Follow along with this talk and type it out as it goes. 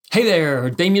Hey there,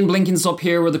 Damien Blenkinsop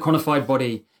here with the Quantified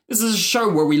Body. This is a show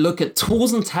where we look at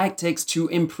tools and tactics to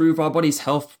improve our body's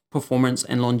health, performance,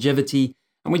 and longevity,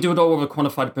 and we do it all with a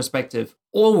quantified perspective,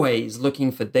 always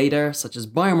looking for data such as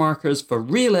biomarkers for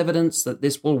real evidence that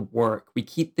this will work. We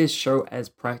keep this show as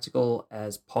practical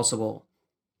as possible.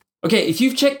 Okay, if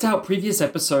you've checked out previous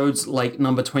episodes like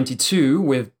number 22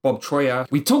 with Bob Troyer,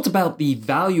 we talked about the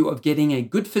value of getting a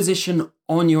good physician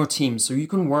on your team so you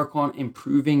can work on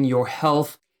improving your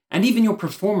health and even your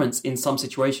performance in some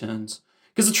situations.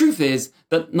 Because the truth is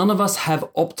that none of us have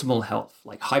optimal health,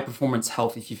 like high performance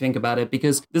health if you think about it,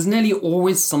 because there's nearly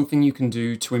always something you can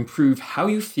do to improve how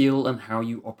you feel and how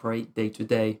you operate day to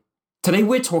day. Today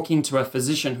we're talking to a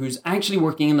physician who's actually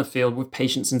working in the field with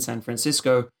patients in San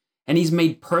Francisco, and he's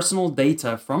made personal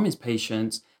data from his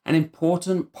patients an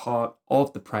important part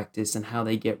of the practice and how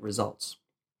they get results.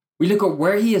 We look at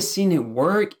where he has seen it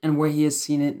work and where he has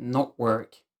seen it not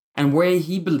work, and where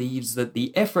he believes that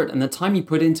the effort and the time he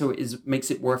put into it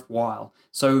makes it worthwhile.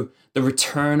 So the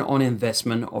return on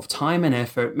investment of time and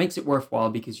effort makes it worthwhile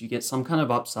because you get some kind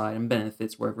of upside and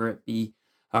benefits, whether it be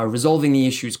resolving the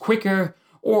issues quicker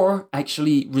or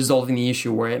actually resolving the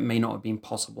issue where it may not have been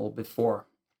possible before.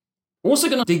 We're also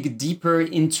going to dig deeper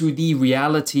into the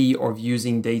reality of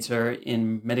using data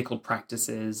in medical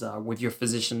practices with your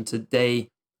physician today.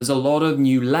 There's a lot of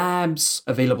new labs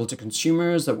available to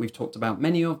consumers that we've talked about,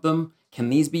 many of them.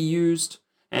 Can these be used?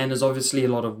 And there's obviously a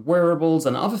lot of wearables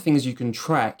and other things you can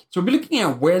track. So we'll be looking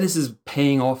at where this is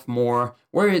paying off more,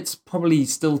 where it's probably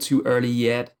still too early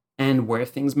yet, and where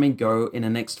things may go in the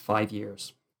next 5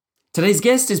 years. Today's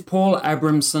guest is Paul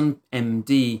Abramson,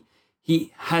 MD.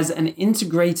 He has an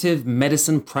integrative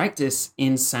medicine practice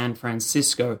in San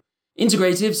Francisco.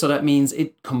 Integrative, so that means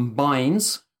it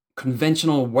combines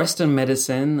conventional Western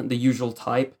medicine, the usual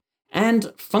type,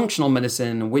 and functional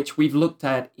medicine, which we've looked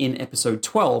at in episode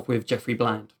 12 with Jeffrey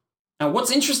Bland. Now,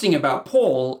 what's interesting about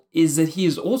Paul is that he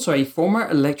is also a former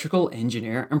electrical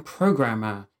engineer and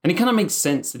programmer. And it kind of makes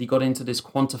sense that he got into this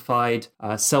quantified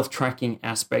self-tracking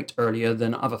aspect earlier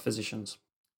than other physicians.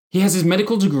 He has his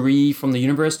medical degree from the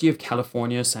University of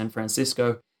California, San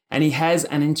Francisco, and he has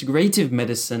an integrative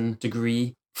medicine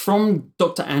degree from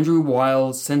Dr. Andrew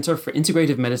Weil's Center for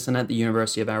Integrative Medicine at the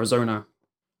University of Arizona.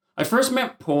 I first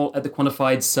met Paul at the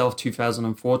Quantified Self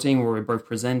 2014, where we were both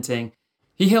presenting.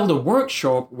 He held a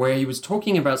workshop where he was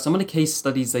talking about some of the case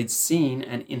studies they'd seen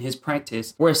and in his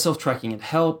practice where self-tracking had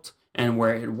helped and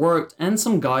where it had worked, and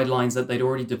some guidelines that they'd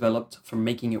already developed for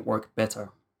making it work better.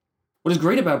 What is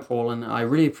great about Paul, and I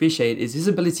really appreciate, is his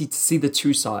ability to see the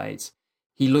two sides.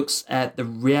 He looks at the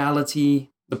reality,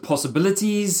 the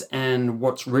possibilities, and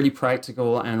what's really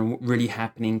practical and really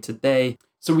happening today.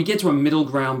 So we get to a middle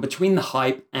ground between the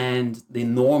hype and the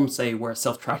norm, say, where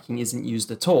self-tracking isn't used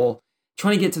at all,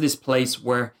 trying to get to this place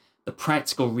where the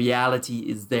practical reality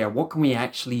is there. What can we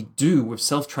actually do with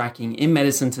self-tracking in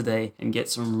medicine today and get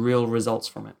some real results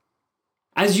from it?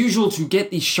 As usual, to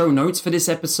get the show notes for this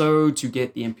episode, to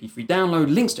get the MP3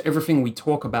 download, links to everything we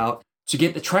talk about, to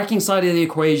get the tracking side of the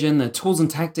equation, the tools and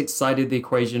tactics side of the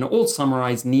equation, all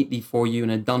summarized neatly for you in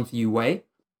a done-for-you way,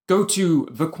 go to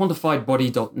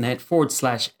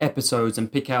thequantifiedbody.net/episodes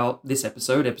and pick out this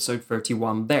episode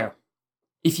 31 there.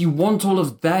 If you want all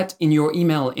of that in your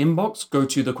email inbox, go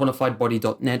to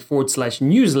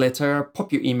thequantifiedbody.net/newsletter,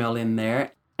 pop your email in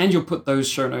there, and you'll put those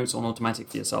show notes on automatic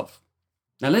for yourself.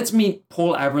 Now let's meet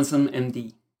Paul Abramson,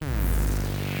 MD.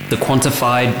 The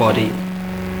Quantified Body.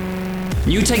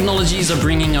 New technologies are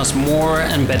bringing us more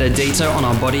and better data on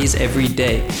our bodies every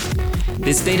day.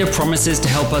 This data promises to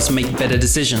help us make better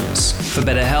decisions for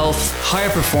better health, higher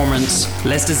performance,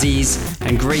 less disease,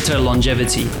 and greater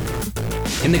longevity.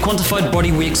 In the Quantified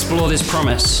Body, we explore this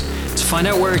promise to find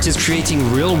out where it is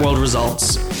creating real-world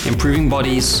results, improving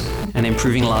bodies, and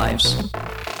improving lives.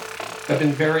 I've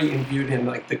been very imbued in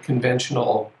like the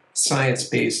conventional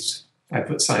science-based, I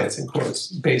put science in quotes,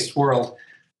 based world.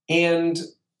 And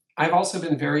I've also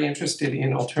been very interested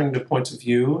in alternative points of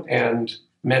view and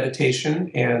meditation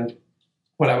and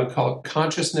what I would call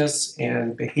consciousness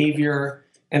and behavior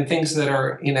and things that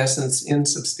are in essence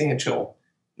insubstantial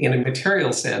in a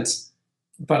material sense,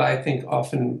 but I think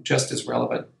often just as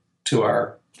relevant to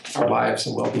our lives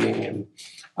and well-being.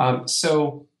 And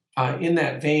so in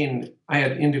that vein, I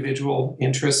had individual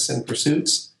interests and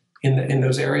pursuits in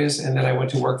those areas. And then I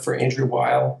went to work for Andrew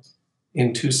Weil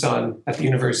in Tucson at the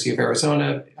University of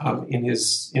Arizona in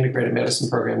his integrated medicine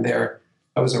program there.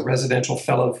 I was a residential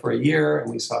fellow for a year,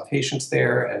 and we saw patients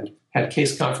there and had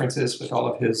case conferences with all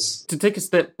of his... To take a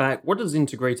step back, what does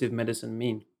integrative medicine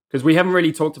mean? Because we haven't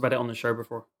really talked about it on the show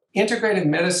before. Integrative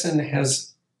medicine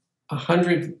has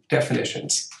 100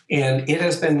 definitions. And it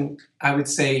has been, I would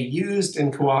say, used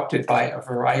and co-opted by a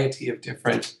variety of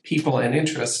different people and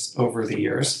interests over the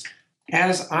years.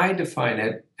 As I define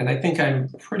it, and I think I'm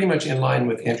pretty much in line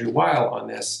with Andrew Weil on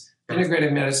this,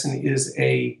 integrative medicine is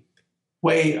a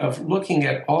way of looking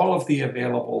at all of the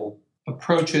available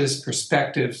approaches,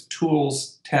 perspectives,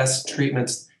 tools, tests,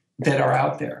 treatments that are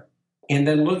out there, and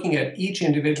then looking at each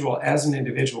individual as an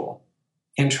individual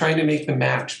and trying to make the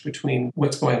match between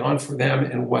what's going on for them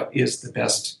and what is the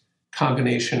best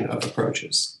combination of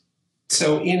approaches.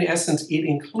 So in essence, it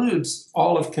includes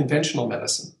all of conventional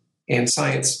medicine and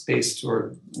science-based,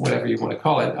 or whatever you want to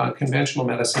call it, conventional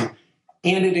medicine,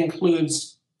 and it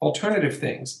includes alternative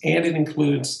things, and it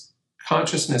includes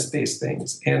consciousness-based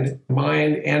things, and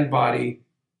mind and body,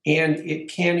 and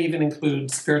it can even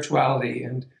include spirituality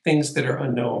and things that are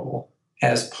unknowable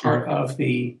as part of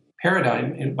the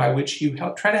paradigm by which you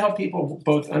try to help people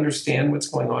both understand what's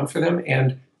going on for them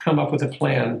and come up with a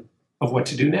plan of what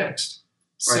to do next.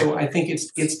 Right. So I think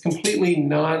it's completely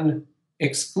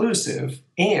non-exclusive,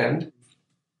 and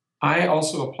I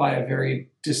also apply a very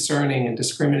discerning and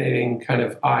discriminating kind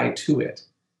of eye to it,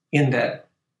 in that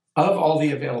of all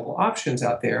the available options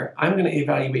out there, I'm going to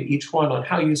evaluate each one on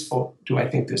how useful do I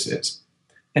think this is.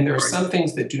 And there are some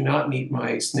things that do not meet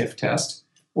my sniff test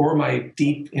or my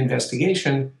deep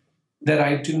investigation that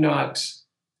I do not.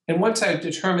 And once I've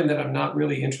determined that I'm not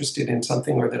really interested in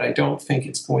something, or that I don't think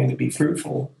it's going to be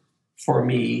fruitful for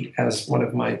me as one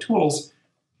of my tools,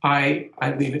 I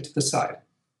leave it to the side.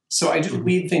 So I do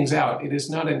weed things out. It is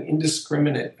not an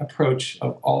indiscriminate approach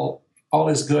of all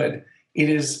is good. It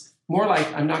is more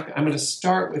like I'm going to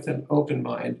start with an open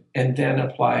mind and then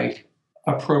apply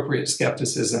appropriate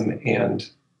skepticism and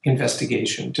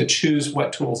investigation to choose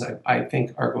what tools I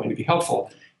think are going to be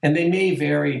helpful. And they may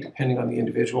vary depending on the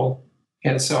individual.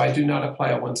 And so I do not apply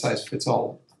a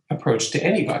one-size-fits-all approach to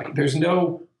anybody. There's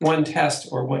no one test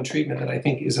or one treatment that I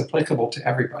think is applicable to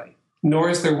everybody, nor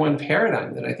is there one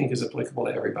paradigm that I think is applicable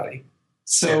to everybody.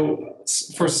 So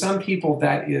for some people,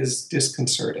 that is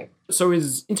disconcerting. So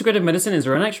is integrative medicine, is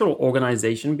there an actual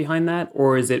organization behind that?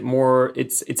 Or is it more,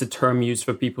 it's a term used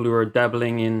for people who are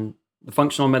dabbling in the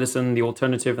functional medicine, the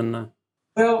alternative, and the...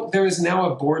 Well, there is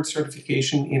now a board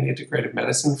certification in integrative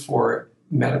medicine for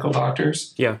medical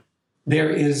doctors. Yeah. There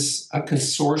is a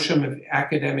consortium of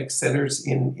academic centers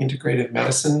in integrative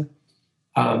medicine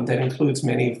that includes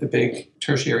many of the big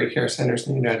tertiary care centers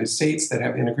in the United States that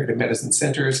have integrative medicine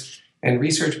centers and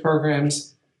research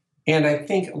programs. And I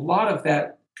think a lot of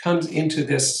that comes into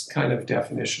this kind of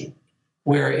definition,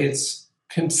 where it's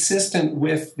consistent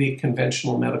with the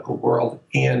conventional medical world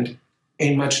and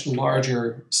a much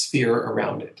larger sphere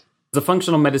around it. The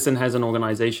functional medicine has an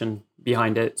organization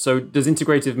behind it. So does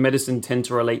integrative medicine tend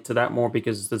to relate to that more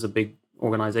because there's a big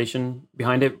organization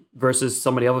behind it versus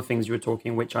some of the other things you were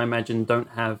talking, which I imagine don't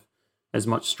have as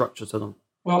much structure to them?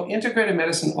 Well, integrative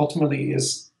medicine ultimately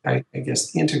is, I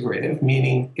guess, integrative,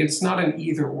 meaning it's not an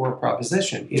either-or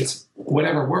proposition. It's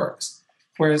whatever works.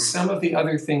 Whereas some of the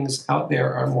other things out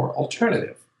there are more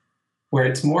alternative, where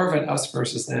it's more of an us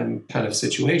versus them kind of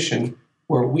situation,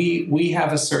 where we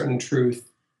have a certain truth.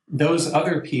 Those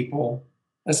other people,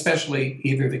 especially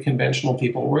either the conventional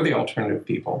people or the alternative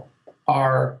people,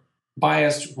 are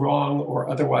biased, wrong, or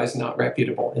otherwise not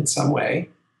reputable in some way.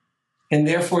 And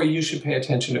therefore, you should pay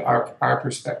attention to our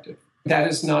perspective. That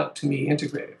is not, to me,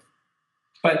 integrative.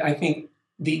 But I think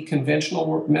the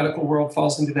conventional medical world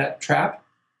falls into that trap.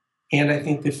 And I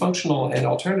think the functional and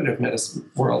alternative medicine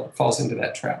world falls into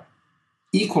that trap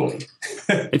equally.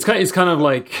 It's kind of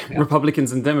like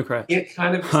Republicans and Democrats. It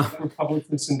kind of is like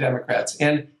Republicans and Democrats.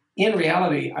 And in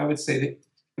reality, I would say that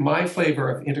my flavor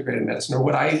of integrated medicine, or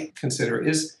what I consider,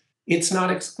 is it's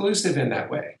not exclusive in that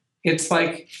way. It's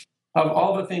like, of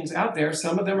all the things out there,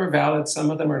 some of them are valid, some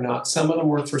of them are not. Some of them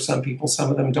work for some people,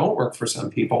 some of them don't work for some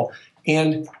people.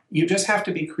 And you just have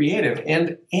to be creative,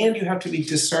 and you have to be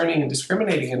discerning and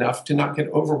discriminating enough to not get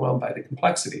overwhelmed by the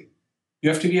complexity. You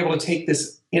have to be able to take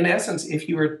this, in essence, if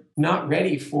you are not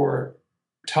ready for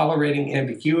tolerating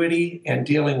ambiguity and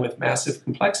dealing with massive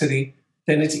complexity,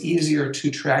 then it's easier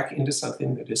to track into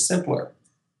something that is simpler,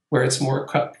 where it's more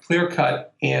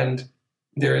clear-cut and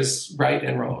there is right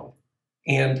and wrong.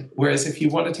 And whereas if you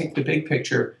want to take the big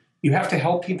picture, you have to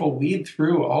help people weed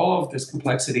through all of this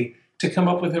complexity to come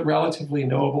up with a relatively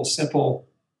knowable, simple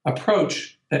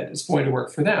approach that is going to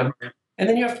work for them. And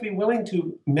then you have to be willing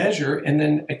to measure and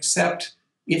then accept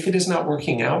if it is not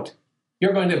working out,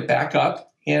 you're going to back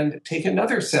up and take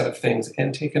another set of things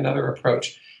and take another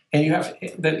approach. And you have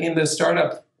that in the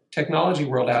startup technology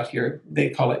world out here, they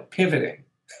call it pivoting.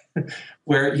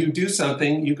 where you do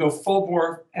something, you go full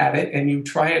bore at it, and you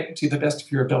try it to the best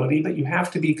of your ability, but you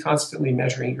have to be constantly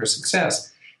measuring your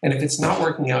success. And if it's not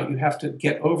working out, you have to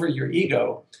get over your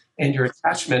ego and your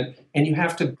attachment, and you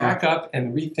have to back up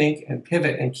and rethink and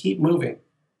pivot and keep moving.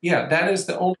 Yeah, that is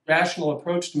the only rational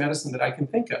approach to medicine that I can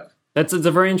think of. It's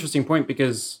a very interesting point,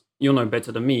 because you'll know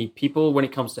better than me. People, when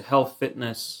it comes to health,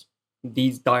 fitness,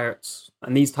 these diets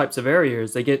and these types of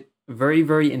areas, they get very,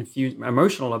 very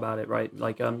emotional about it, right?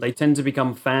 Like they tend to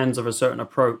become fans of a certain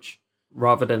approach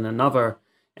rather than another.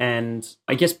 And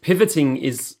I guess pivoting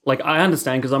is like, I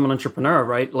understand because I'm an entrepreneur,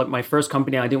 right? Like my first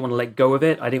company, I didn't want to let go of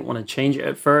it. I didn't want to change it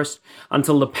at first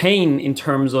until the pain in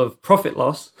terms of profit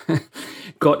loss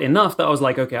got enough that I was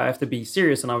like, okay, I have to be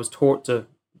serious. And I was taught to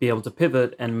be able to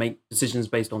pivot and make decisions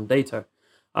based on data.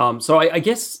 So I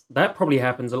guess that probably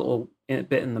happens a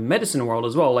bit in the medicine world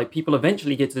as well. Like people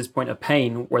eventually get to this point of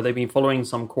pain where they've been following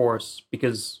some course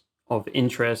because of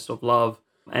interest, of love.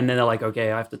 And then they're like,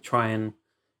 okay, I have to try and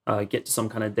get to some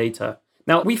kind of data.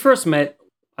 Now, we first met,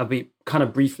 I'll be kind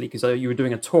of briefly, because you were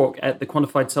doing a talk at the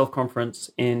Quantified Self Conference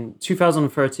in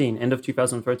 2013, end of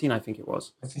 2013, I think it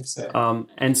was. I think so.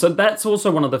 And so that's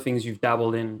also one of the things you've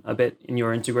dabbled in a bit in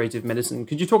your integrative medicine.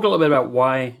 Could you talk a little bit about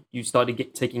why you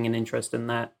started taking an interest in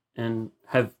that and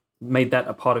have made that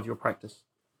a part of your practice?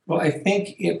 Well, I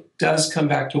think it does come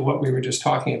back to what we were just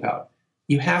talking about.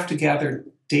 You have to gather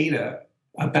data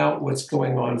about what's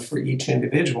going on for each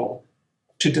individual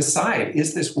to decide,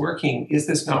 is this working? Is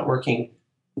this not working?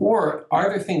 Or are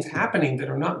there things happening that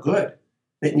are not good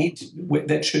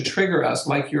that should trigger us,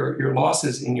 like your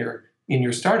losses in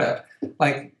your startup?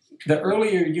 Like the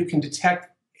earlier you can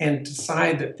detect and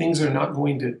decide that things are not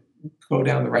going to go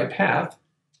down the right path,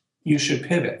 you should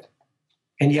pivot.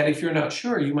 And yet, if you're not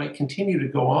sure, you might continue to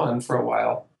go on for a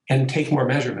while and take more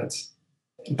measurements.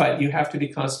 But you have to be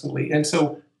constantly. And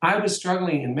so I was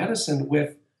struggling in medicine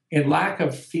with a lack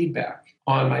of feedback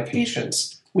on my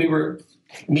patients. We were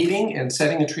meeting and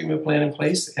setting a treatment plan in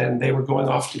place, and they were going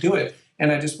off to do it.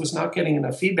 And I just was not getting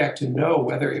enough feedback to know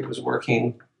whether it was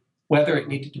working, whether it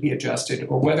needed to be adjusted,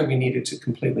 or whether we needed to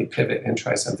completely pivot and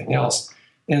try something else.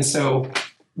 And so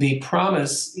the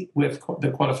promise with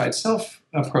the quantified self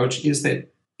approach is that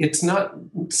it's not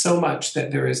so much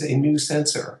that there is a new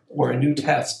sensor or a new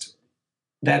test.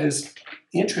 That is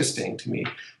interesting to me,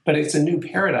 but it's a new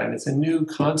paradigm. It's a new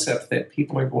concept that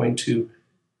people are going to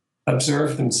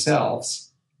observe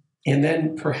themselves and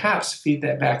then perhaps feed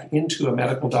that back into a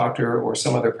medical doctor or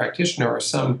some other practitioner or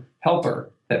some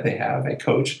helper that they have, a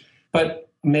coach. But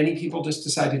many people just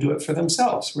decide to do it for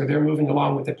themselves, where they're moving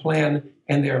along with the plan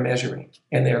and they're measuring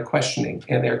and they're questioning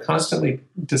and they're constantly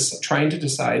trying to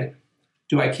decide,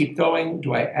 do I keep going?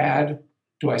 Do I add?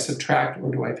 Do I subtract?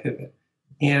 Or do I pivot?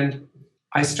 And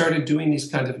I started doing these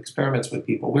kinds of experiments with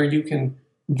people where you can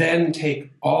then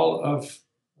take all of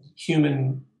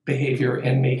human behavior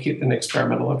and make it an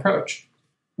experimental approach,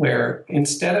 where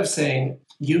instead of saying,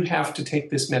 you have to take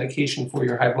this medication for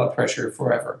your high blood pressure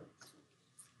forever,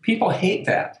 people hate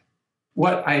that.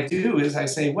 What I do is I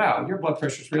say, wow, your blood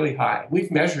pressure is really high.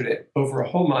 We've measured it over a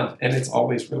whole month, and it's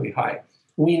always really high.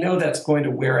 We know that's going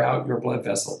to wear out your blood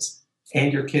vessels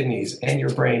and your kidneys and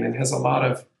your brain, and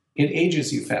it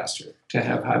ages you faster to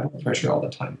have high blood pressure all the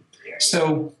time.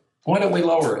 So why don't we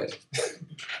lower it?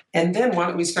 And then why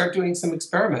don't we start doing some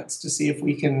experiments to see if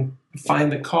we can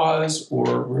find the cause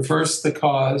or reverse the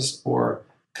cause or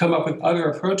come up with other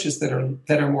approaches that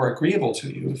are more agreeable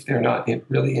to you if they're not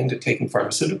really into taking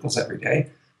pharmaceuticals every day,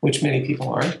 which many people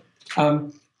aren't.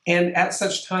 And at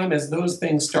such time as those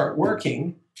things start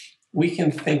working, we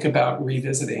can think about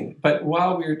revisiting. But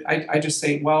I just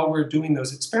say, while we're doing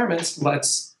those experiments,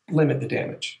 let's limit the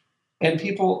damage. And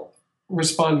people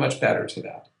respond much better to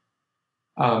that.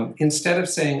 Instead of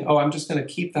saying, oh, I'm just going to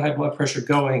keep the high blood pressure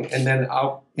going, and then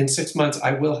in 6 months,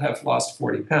 I will have lost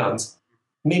 40 pounds.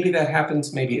 Maybe that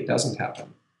happens, maybe it doesn't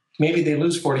happen. Maybe they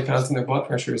lose 40 pounds and their blood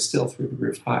pressure is still through the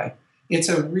roof high. It's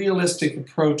a realistic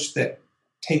approach that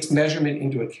takes measurement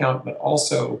into account, but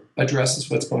also addresses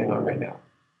what's going on right now.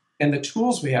 And the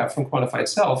tools we have from Quantified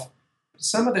Self,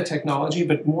 some of the technology,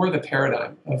 but more the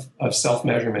paradigm of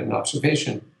self-measurement and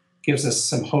observation gives us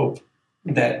some hope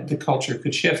that the culture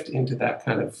could shift into that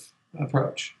kind of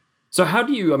approach. So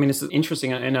it's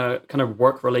interesting in a kind of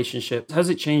work relationship. How does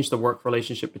it change the work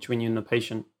relationship between you and the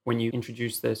patient when you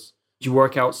introduce this? Do you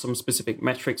work out some specific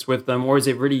metrics with them, or is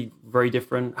it really very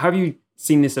different? How have you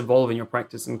seen this evolve in your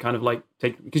practice and kind of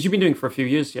because you've been doing it for a few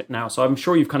years yet now, so I'm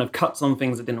sure you've kind of cut some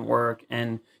things that didn't work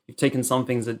and you've taken some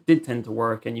things that did tend to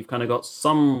work and you've kind of got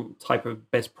some type of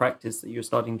best practice that you're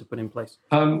starting to put in place.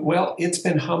 Well, it's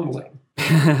been humbling.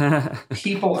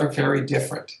 People are very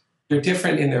different. They're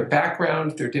different in their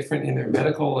background. They're different in their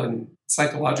medical and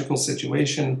psychological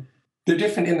situation. They're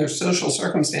different in their social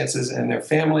circumstances and their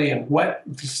family and what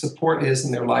the support is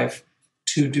in their life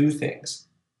to do things.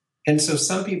 And so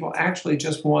some people actually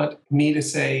just want me to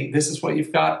say, this is what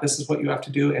you've got, this is what you have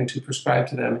to do, and to prescribe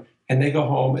to them. And they go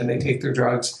home and they take their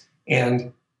drugs.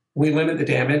 And we limit the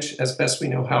damage as best we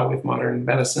know how with modern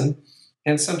medicine.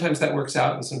 And sometimes that works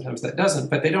out and sometimes that doesn't.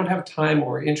 But they don't have time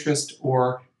or interest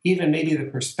or even maybe the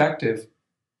perspective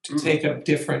to take a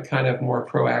different kind of more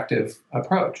proactive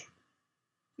approach.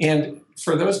 And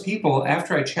for those people,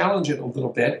 after I challenge it a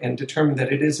little bit and determine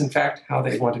that it is in fact how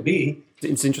they want to be.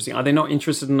 It's interesting. Are they not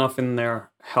interested enough in their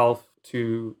health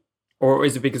to, or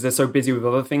is it because they're so busy with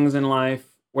other things in life?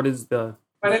 What is the...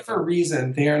 Whatever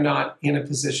reason, they are not in a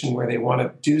position where they want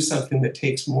to do something that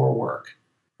takes more work,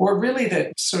 or really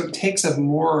that sort of takes a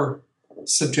more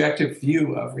subjective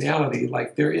view of reality.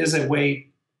 Like there is a way,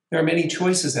 there are many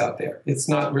choices out there. It's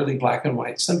not really black and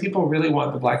white. Some people really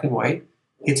want the black and white.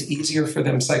 It's easier for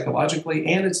them psychologically,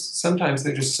 and it's sometimes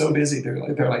they're just so busy.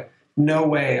 They're like, no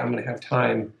way I'm going to have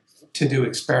time to do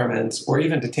experiments or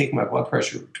even to take my blood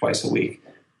pressure twice a week.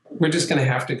 We're just going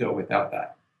to have to go without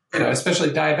that. You know, especially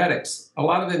diabetics. A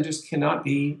lot of them just can't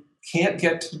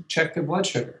get to check their blood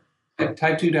sugar.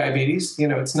 Type 2 diabetes, you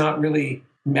know, it's not really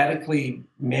medically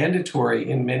mandatory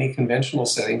in many conventional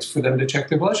settings for them to check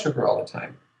their blood sugar all the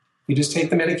time. You just take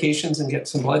the medications and get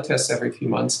some blood tests every few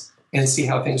months and see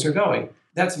how things are going.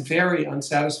 That's very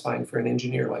unsatisfying for an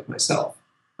engineer like myself.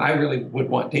 I really would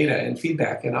want data and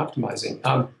feedback and optimizing.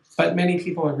 But many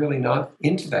people are really not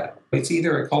into that. It's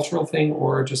either a cultural thing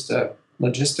or just a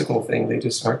logistical thing. They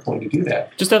just aren't going to do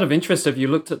that. Just out of interest, have you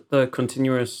looked at the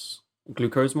continuous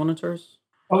glucose monitors?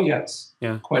 Oh, yes.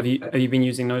 Yeah. Have you been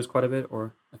using those quite a bit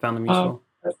or found them useful?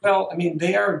 Well, I mean,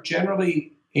 they are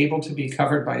generally able to be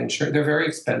covered by insurance. They're very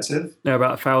expensive. They're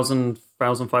about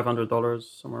 $1,500,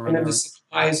 somewhere around and there. And the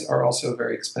supplies are also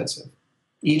very expensive.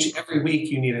 Every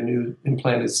week you need a new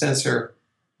implanted sensor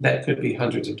that could be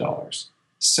hundreds of dollars.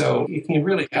 So it can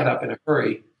really add up in a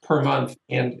hurry per month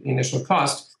and initial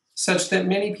cost, such that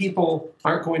many people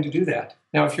aren't going to do that.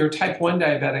 Now, if you're a type 1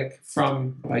 diabetic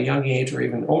from a young age or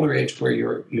even older age where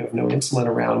you have no insulin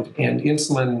around and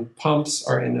insulin pumps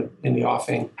are in the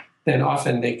offing, then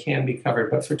often they can be covered.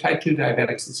 But for type 2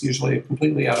 diabetics, it's usually a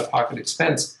completely out-of-pocket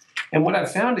expense. And what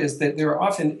I've found is that there are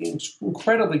often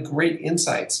incredibly great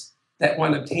insights that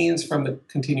one obtains from the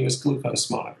continuous glucose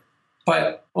monitor.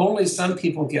 But only some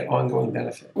people get ongoing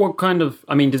benefit. What kind of,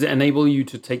 does it enable you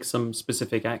to take some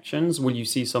specific actions? Will you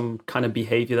see some kind of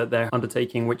behavior that they're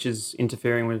undertaking which is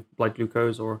interfering with blood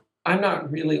glucose or? I'm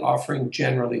not really offering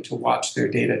generally to watch their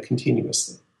data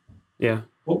continuously. Yeah.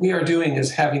 What we are doing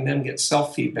is having them get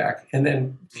self-feedback and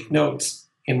then take notes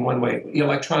in one way,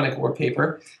 electronic or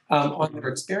paper, on their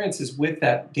experiences with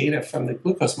that data from the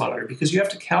glucose monitor, because you have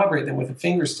to calibrate them with a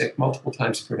finger stick multiple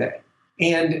times per day.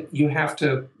 And you have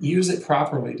to use it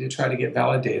properly to try to get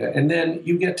valid data. And then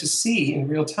you get to see in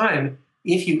real time,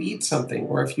 if you eat something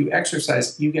or if you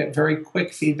exercise, you get very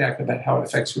quick feedback about how it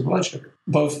affects your blood sugar,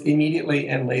 both immediately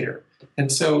and later.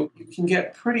 And so you can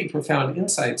get pretty profound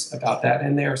insights about that,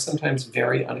 and they are sometimes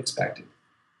very unexpected.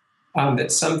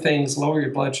 That some things lower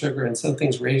your blood sugar and some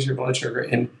things raise your blood sugar,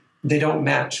 and they don't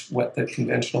match what the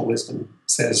conventional wisdom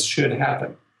says should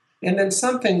happen. And then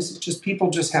some things, people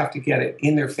just have to get it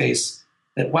in their face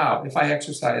that, wow, if I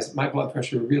exercise, my blood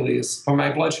pressure or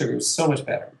my blood sugar is so much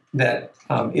better that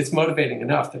it's motivating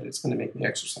enough that it's going to make me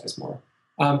exercise more.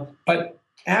 But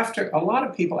a lot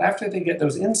of people, after they get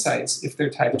those insights, if they're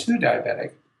type 2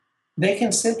 diabetic, they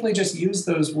can simply just use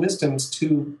those wisdoms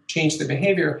to change their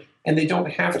behavior, and they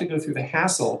don't have to go through the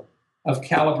hassle of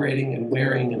calibrating and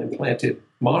wearing an implanted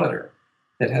monitor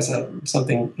that has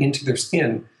something into their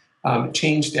skin,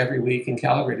 changed every week and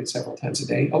calibrated several times a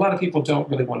day. A lot of people don't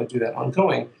really want to do that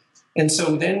ongoing. And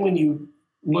so then when you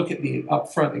look at the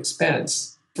upfront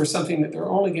expense for something that they're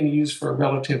only going to use for a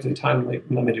relatively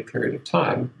time-limited period of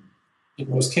time, in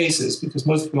most cases, because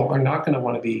most people are not going to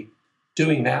want to be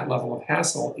doing that level of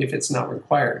hassle if it's not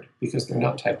required because they're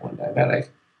not type 1 diabetic,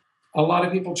 a lot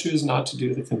of people choose not to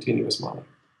do the continuous monitor.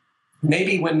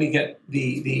 Maybe when we get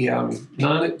the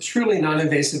truly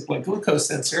non-invasive blood glucose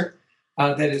sensor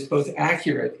that is both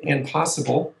accurate and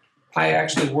possible. I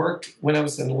actually worked when I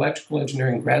was an electrical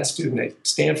engineering grad student at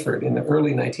Stanford in the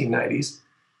early 1990s.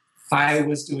 I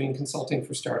was doing consulting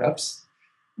for startups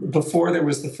before there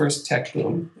was the first tech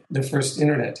boom, the first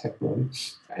internet tech boom.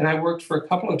 And I worked for a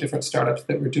couple of different startups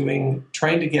that were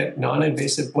trying to get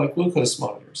non-invasive blood glucose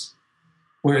monitors,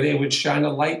 where they would shine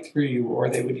a light through you, or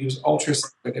they would use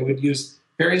ultrasound, or they would use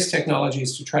various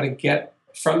technologies to try to get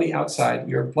from the outside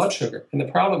your blood sugar. And the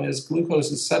problem is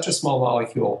glucose is such a small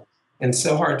molecule and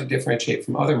so hard to differentiate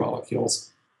from other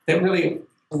molecules that really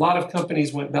a lot of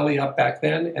companies went belly up back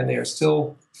then, and they are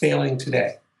still failing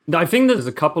today. I think there's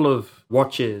a couple of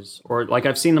watches, or like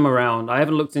I've seen them around. I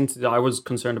haven't looked into I was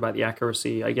concerned about the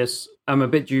accuracy. I guess I'm a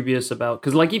bit dubious about,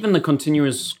 because like even the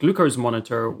continuous glucose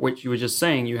monitor, which you were just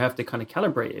saying, you have to kind of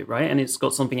calibrate it, right? And it's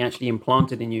got something actually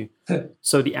implanted in you.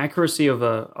 So the accuracy of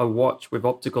a watch with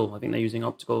optical, I think they're using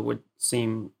optical, would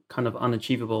seem kind of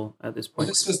unachievable at this point. Well,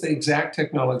 this was the exact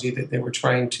technology that they were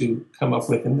trying to come up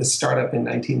with in this startup in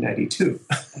 1992.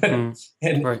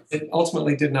 And right. It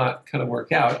ultimately did not kind of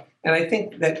work out. And I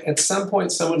think that at some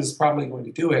point someone is probably going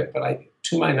to do it, but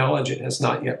to my knowledge, it has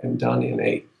not yet been done in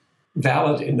a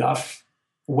valid enough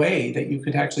way that you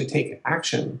could actually take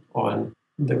action on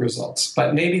the results.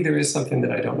 But maybe there is something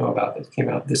that I don't know about that came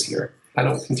out this year. I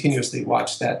don't continuously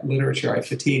watch that literature. I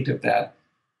fatigued of that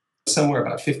somewhere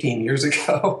about 15 years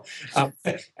ago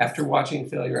after watching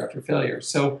failure after failure.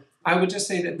 So I would just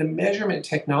say that the measurement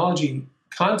technology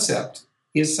concept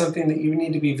is something that you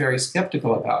need to be very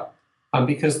skeptical about.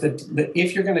 Because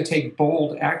if you're going to take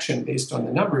bold action based on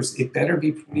the numbers, it better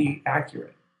be pretty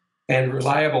accurate and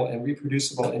reliable and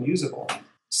reproducible and usable.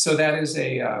 So that is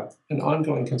an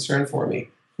ongoing concern for me.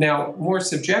 Now, more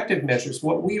subjective measures,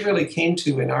 what we really came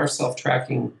to in our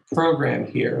self-tracking program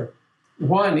here,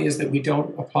 one is that we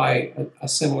don't apply a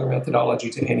similar methodology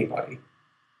to anybody.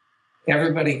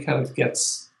 Everybody kind of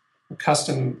gets a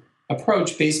custom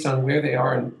approach based on where they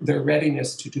are and their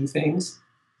readiness to do things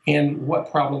and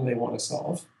what problem they want to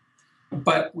solve.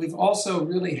 But we've also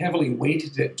really heavily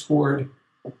weighted it toward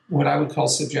what I would call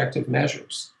subjective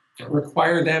measures,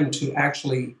 require them to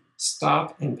actually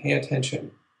stop and pay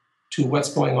attention to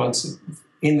what's going on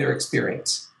in their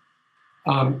experience.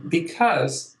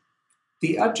 Because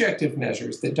the objective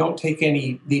measures that don't take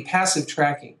the passive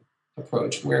tracking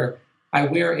approach, where I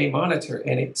wear a monitor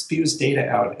and it spews data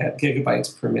out at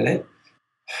gigabytes per minute,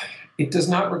 it does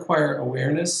not require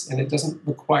awareness and it doesn't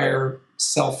require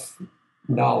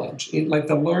self-knowledge. Like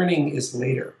the learning is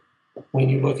later when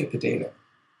you look at the data.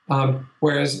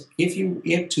 Whereas if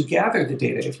to gather the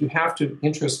data, if you have to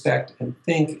introspect and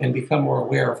think and become more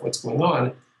aware of what's going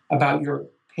on about your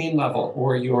pain level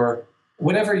or your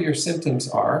whatever your symptoms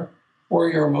are, or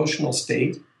your emotional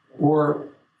state, or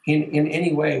in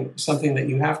any way something that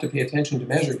you have to pay attention to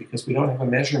measure because we don't have a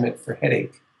measurement for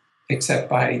headache except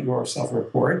by your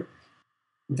self-report,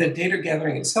 the data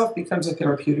gathering itself becomes a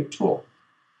therapeutic tool.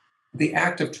 The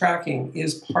act of tracking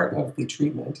is part of the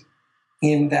treatment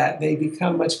in that they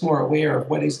become much more aware of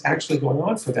what is actually going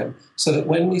on for them, so that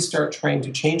when we start trying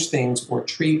to change things or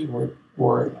treat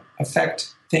or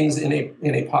affect things in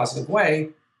a positive way,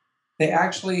 they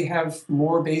actually have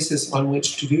more basis on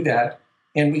which to do that,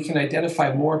 and we can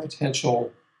identify more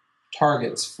potential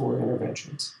targets for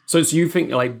interventions. So you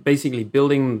think like basically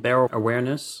building their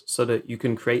awareness so that you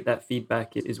can create that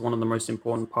feedback is one of the most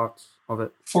important parts of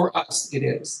it? For us, it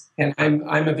is. And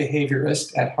I'm a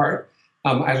behaviorist at heart.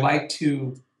 I like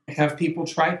to have people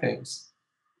try things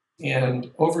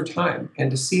and over time, and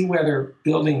to see whether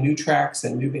building new tracks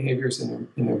and new behaviors in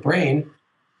their brain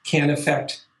can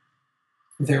affect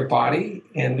their body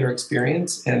and their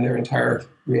experience and their entire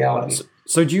reality.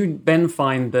 So do you then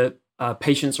find that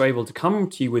patients are able to come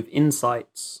to you with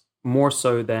insights more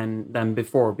so than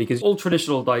before? Because all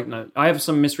traditional diagnosis, I have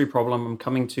some mystery problem, I'm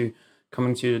coming to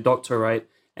the doctor, right?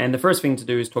 And the first thing to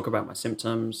do is talk about my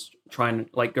symptoms, try and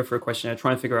like go for a questionnaire,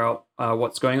 try and figure out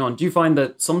what's going on. Do you find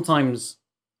that sometimes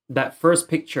that first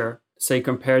picture, say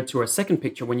compared to a second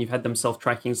picture when you've had them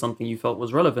self-tracking something you felt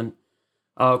was relevant,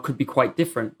 could be quite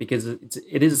different because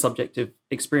it is a subjective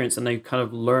experience and they kind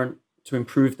of learn to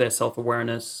improve their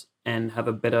self-awareness and have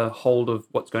a better hold of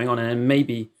what's going on? And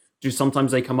maybe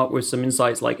sometimes they come up with some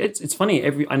insights like, it's funny,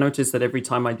 I notice that every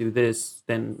time I do this,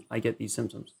 then I get these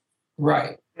symptoms.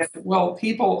 Right. Well,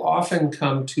 people often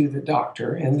come to the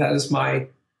doctor, and that's my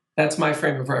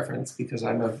frame of reference because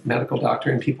I'm a medical doctor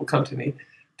and people come to me.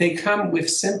 They come with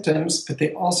symptoms, but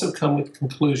they also come with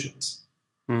conclusions.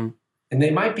 And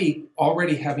they might be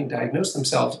already having diagnosed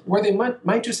themselves, or they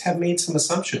might just have made some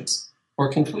assumptions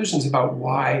or conclusions about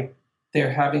why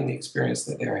they're having the experience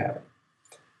that they're having.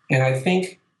 And I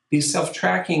think the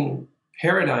self-tracking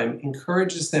paradigm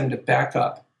encourages them to back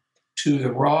up to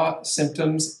the raw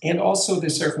symptoms and also the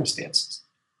circumstances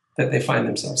that they find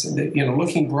themselves in.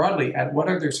 Looking broadly at what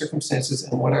are their circumstances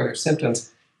and what are their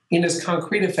symptoms in as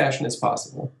concrete a fashion as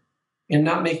possible, and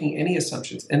not making any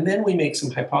assumptions. And then we make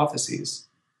some hypotheses,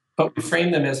 but we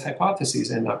frame them as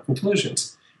hypotheses and not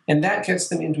conclusions. And that gets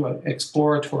them into an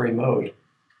exploratory mode.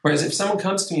 Whereas if someone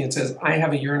comes to me and says, I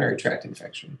have a urinary tract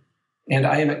infection, and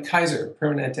I am at Kaiser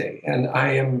Permanente, and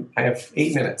I have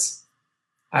 8 minutes,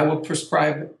 I will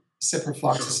prescribe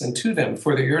ciprofloxacin to them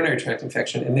for their urinary tract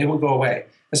infection, and they will go away,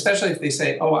 especially if they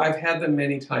say, oh, I've had them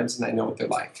many times and I know what they're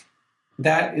like.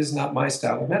 That is not my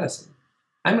style of medicine.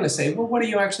 I'm going to say, well, what are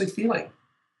you actually feeling?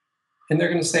 And they're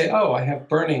going to say, oh, I have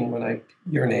burning when I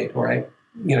urinate, or I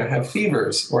have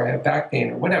fevers, or I have back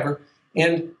pain, or whatever.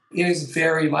 And it is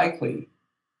very likely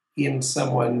in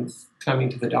someone coming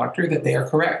to the doctor that they are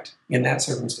correct in that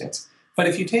circumstance. But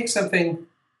if you take something,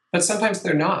 but sometimes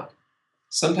they're not.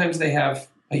 Sometimes they have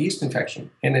a yeast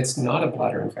infection, and it's not a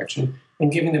bladder infection,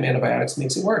 and giving them antibiotics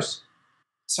makes it worse.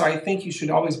 So I think you should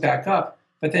always back up,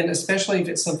 but then especially if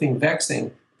it's something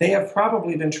vexing, they have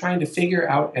probably been trying to figure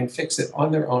out and fix it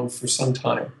on their own for some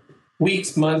time.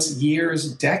 Weeks, months,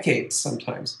 years, decades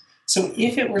sometimes. So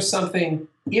if it were something,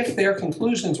 if their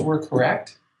conclusions were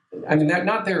correct, I mean,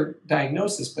 not their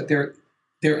diagnosis, but their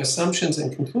assumptions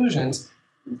and conclusions,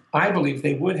 I believe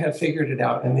they would have figured it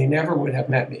out and they never would have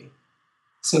met me.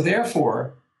 So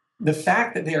therefore, the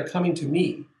fact that they are coming to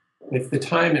me with the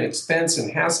time and expense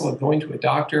and hassle of going to a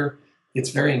doctor,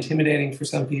 it's very intimidating for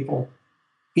some people.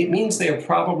 It means they are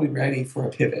probably ready for a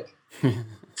pivot.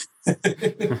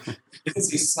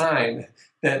 It's a sign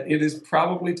that it is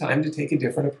probably time to take a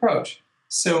different approach.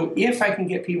 So if I can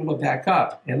get people to back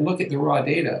up and look at the raw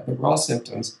data, the raw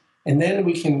symptoms, and then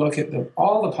we can look at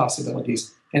all the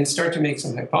possibilities and start to make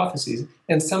some hypotheses.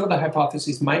 And some of the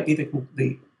hypotheses might be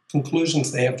the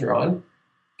conclusions they have drawn,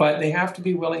 but they have to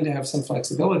be willing to have some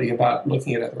flexibility about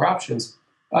looking at other options.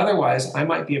 Otherwise, I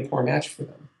might be a poor match for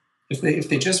them. If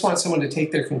they just want someone to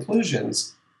take their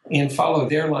conclusions and follow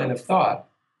their line of thought,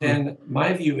 then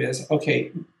my view is,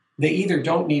 okay, they either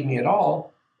don't need me at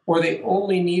all, or they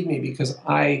only need me because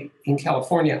in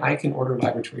California, I can order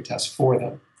laboratory tests for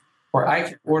them, or I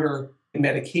can order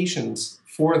medications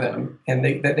for them, and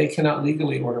that they cannot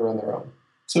legally order on their own.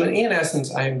 So in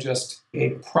essence, I am just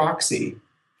a proxy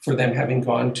for them having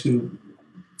gone through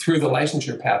the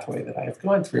licensure pathway that I have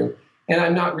gone through. And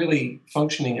I'm not really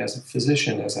functioning as a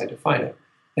physician as I define it.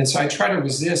 And so I try to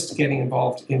resist getting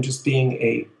involved in just being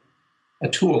a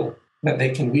tool that they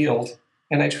can wield.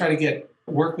 And I try to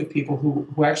work with people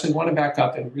who actually want to back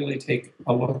up and really take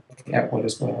a look at what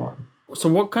is going on. So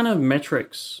what kind of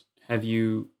metrics have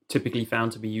you typically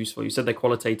found to be useful? You said they're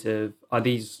qualitative. Are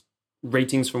these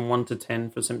ratings from 1 to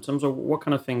 10 for symptoms, or what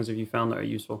kind of things have you found that are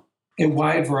useful? A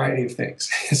wide variety of things.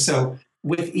 So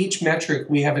with each metric,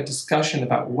 we have a discussion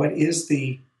about what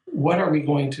are we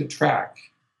going to track?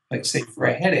 Like say for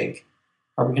a headache,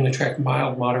 are we going to track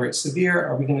mild, moderate, severe?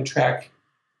 Are we going to track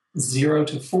 0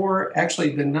 to 4?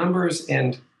 Actually, the numbers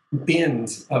and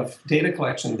bins of data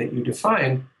collection that you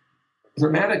define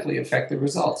dramatically affect the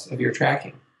results of your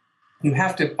tracking. You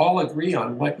have to all agree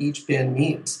on what each bin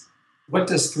means. What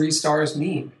does 3 stars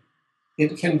mean?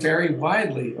 It can vary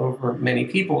widely over many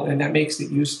people, and that makes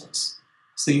it useless.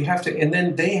 So you have to, and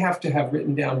then they have to have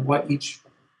written down what each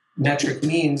metric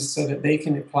means so that they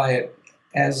can apply it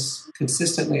as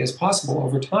consistently as possible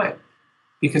over time.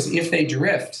 Because if they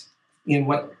drift in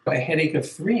what a headache of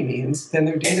 3 means, then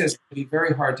their data is going to be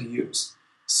very hard to use.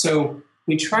 So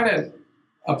we try to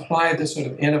apply the sort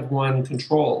of N of 1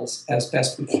 controls as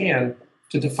best we can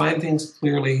to define things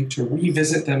clearly, to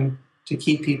revisit them, to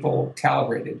keep people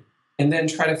calibrated. And then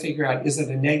try to figure out, is it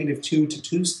a -2 to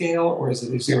 2 scale, or is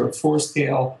it a 0 to 4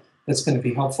 scale that's going to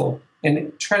be helpful?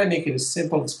 And try to make it as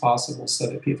simple as possible so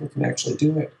that people can actually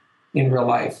do it in real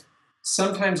life.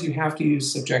 Sometimes you have to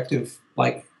use subjective,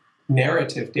 like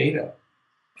narrative data.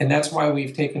 And that's why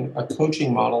we've taken a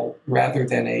coaching model rather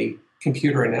than a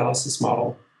computer analysis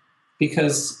model,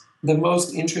 because the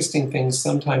most interesting things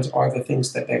sometimes are the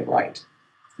things that they write.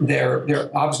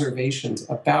 Their observations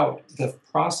about the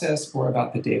process or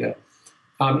about the data.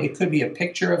 It could be a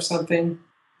picture of something.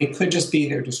 It could just be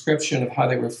their description of how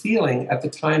they were feeling at the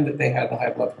time that they had the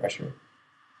high blood pressure.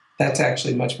 That's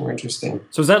actually much more interesting.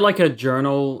 So is that like a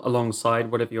journal alongside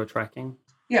whatever you're tracking?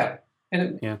 Yeah.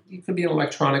 And it could be an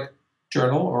electronic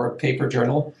journal or a paper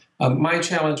journal. My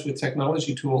challenge with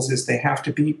technology tools is they have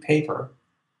to be paper.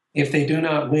 If they do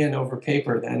not win over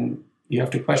paper, then you have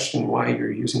to question why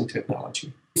you're using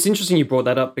technology. It's interesting you brought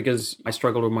that up because I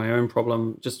struggled with my own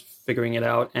problem, just figuring it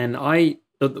out. And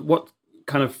what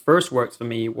kind of first worked for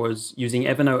me was using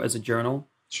Evernote as a journal.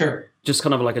 Sure. Just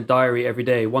kind of like a diary every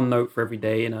day, one note for every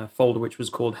day in a folder which was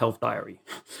called Health Diary.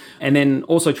 And then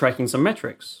also tracking some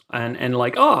metrics. And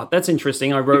like, that's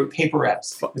interesting. I wrote...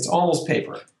 Paperettes. It's almost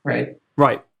paper, right?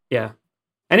 Right, yeah.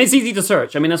 And it's easy to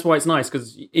search. I mean, that's why it's nice,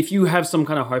 because if you have some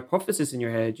kind of hypothesis in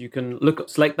your head, you can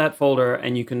select that folder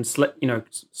and you can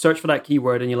search for that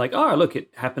keyword, and you're like, oh, look, it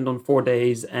happened on 4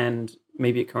 days and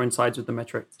maybe it coincides with the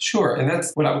metric. Sure. And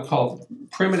that's what I would call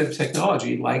primitive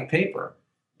technology like paper.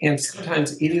 And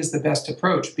sometimes it is the best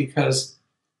approach because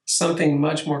something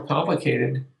much more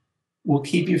complicated will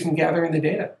keep you from gathering the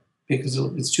data because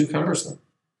it's too cumbersome.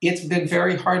 It's been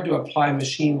very hard to apply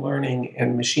machine learning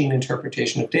and machine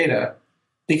interpretation of data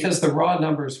because the raw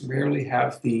numbers rarely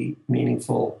have the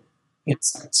meaningful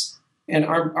insights. And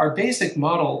our basic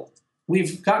model,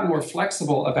 we've gotten more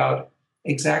flexible about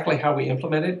exactly how we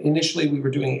implement it. Initially, we were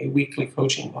doing a weekly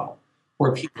coaching model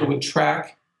where people would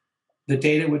track, the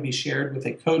data would be shared with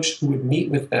a coach who would meet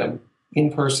with them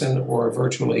in person or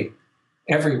virtually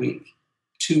every week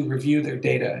to review their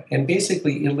data and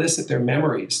basically elicit their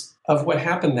memories of what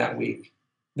happened that week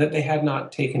that they had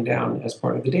not taken down as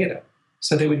part of the data.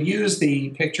 So they would use the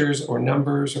pictures or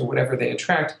numbers or whatever they had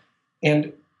tracked,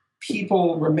 and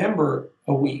people remember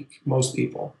a week, most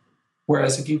people.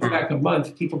 Whereas if you go back a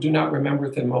month, people do not remember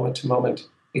the moment-to-moment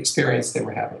experience they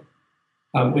were having,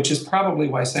 which is probably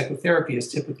why psychotherapy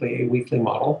is typically a weekly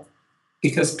model,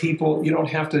 because you don't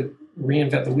have to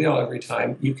reinvent the wheel every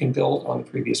time. You can build on the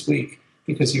previous week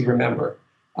because you remember.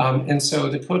 And so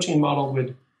the coaching model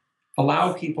would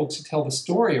allow people to tell the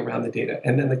story around the data,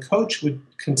 and then the coach would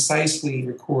concisely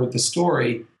record the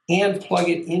story and plug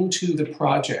it into the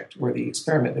project or the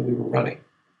experiment that we were running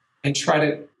and try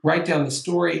to write down the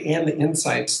story and the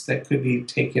insights that could be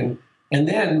taken. And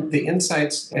then the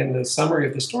insights and the summary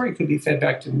of the story could be fed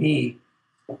back to me,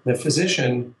 the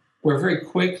physician, where very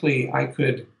quickly I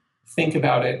could think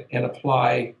about it and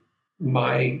apply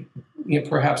my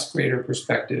perhaps greater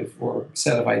perspective or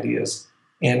set of ideas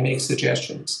and make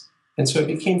suggestions. And so it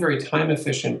became very time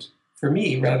efficient for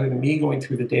me. Rather than me going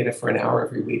through the data for an hour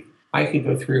every week, I could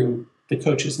go through the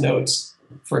coach's notes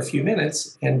for a few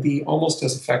minutes and be almost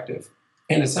as effective.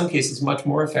 And in some cases, much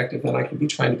more effective than I could be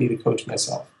trying to be the coach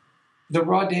myself. The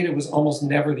raw data was almost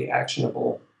never the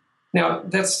actionable. Now,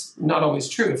 that's not always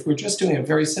true. If we're just doing a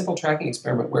very simple tracking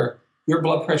experiment where your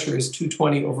blood pressure is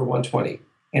 220 over 120,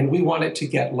 and we want it to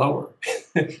get lower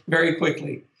very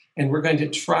quickly, and we're going to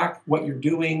track what you're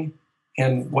doing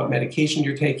and what medication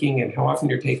you're taking and how often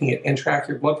you're taking it and track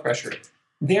your blood pressure,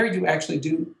 there you actually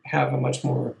do have a much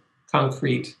more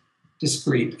concrete,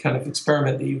 discrete kind of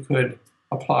experiment that you could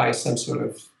apply some sort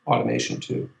of automation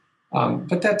to.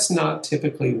 But that's not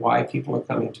typically why people are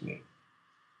coming to me.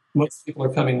 Most people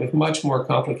are coming with much more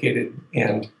complicated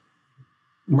and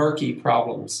murky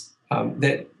problems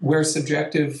where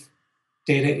subjective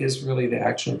data is really the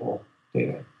actionable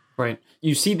data. Right.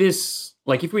 You see this,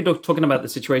 like if we're talking about the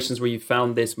situations where you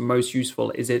found this most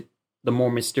useful, is it the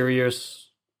more mysterious,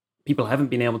 people haven't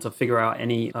been able to figure out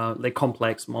any, they're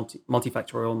complex,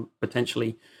 multifactorial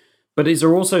potentially, but is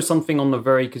there also something on the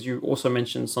because you also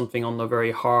mentioned something on the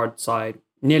very hard side,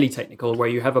 nearly technical, where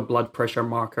you have a blood pressure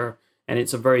marker and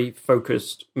it's a very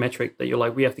focused metric that you're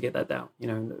like, we have to get that down,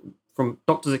 from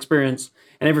doctor's experience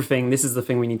and everything, this is the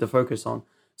thing we need to focus on.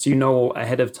 So you know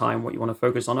ahead of time what you want to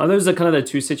focus on. Are those kind of the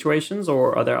two situations,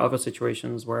 or are there other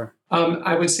situations where?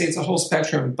 I would say it's a whole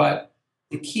spectrum, but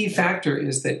the key factor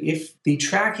is that if the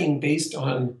tracking based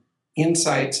on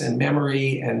insights and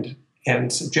memory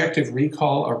and subjective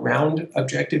recall around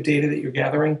objective data that you're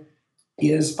gathering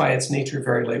is by its nature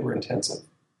very labor intensive.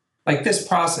 Like this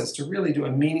process to really do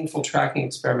a meaningful tracking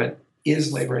experiment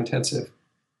is labor intensive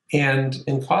and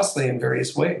costly in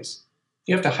various ways.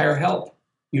 You have to hire help.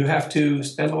 You have to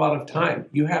spend a lot of time.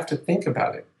 You have to think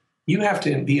about it. You have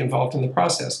to be involved in the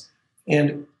process.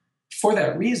 And for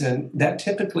that reason, that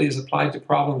typically is applied to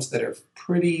problems that are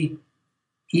pretty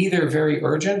either very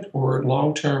urgent or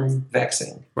long-term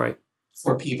vexing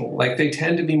for people. Like they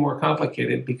tend to be more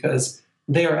complicated because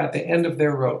they are at the end of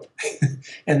their rope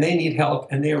and they need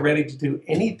help and they are ready to do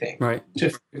anything to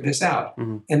figure this out.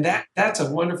 Mm-hmm. And that's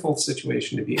a wonderful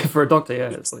situation to be in. For a doctor, yeah,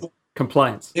 it's like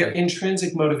compliance. Their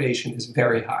intrinsic motivation is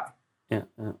very high. Yeah.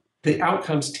 The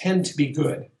outcomes tend to be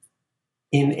good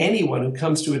in anyone who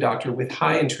comes to a doctor with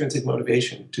high intrinsic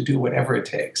motivation to do whatever it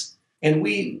takes. And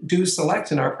we do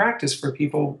select in our practice for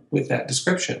people with that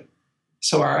description.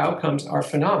 So our outcomes are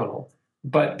phenomenal.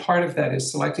 But part of that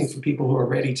is selecting for people who are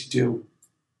ready to do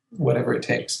whatever it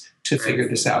takes to figure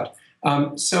this out.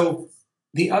 So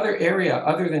the other area,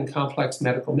 other than complex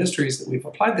medical mysteries that we've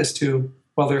applied this to,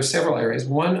 well, there are several areas.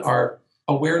 One are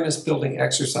awareness-building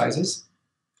exercises,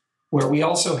 where we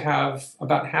also have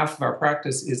about half of our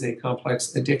practice is a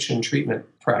complex addiction treatment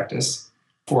practice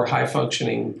for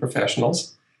high-functioning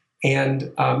professionals.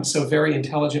 And so very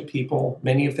intelligent people,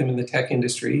 many of them in the tech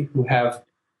industry, who have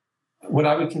what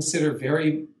I would consider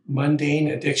very mundane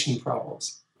addiction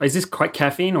problems. Is this quite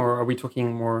caffeine, or are we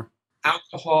talking more?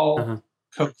 Alcohol,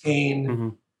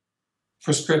 cocaine,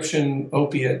 prescription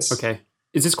opiates. Okay.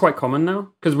 Is this quite common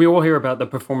now? Because we all hear about the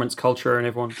performance culture and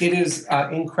everyone. It is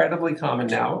incredibly common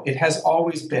now. It has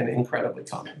always been incredibly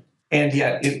common. And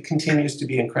yet it continues to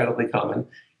be incredibly common.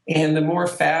 And the more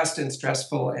fast and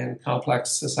stressful and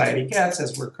complex society gets,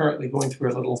 as we're currently going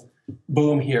through a little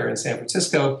boom here in San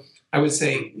Francisco, I would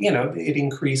say, it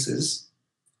increases.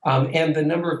 And the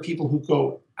number of people who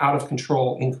go out of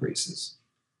control increases,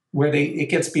 where it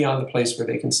gets beyond the place where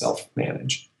they can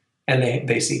self-manage and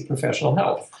they seek professional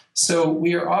help. So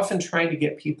we are often trying to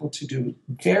get people to do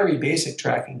very basic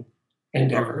tracking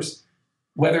endeavors,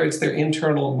 whether it's their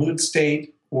internal mood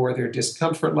state or their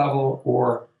discomfort level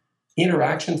or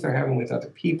interactions they're having with other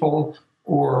people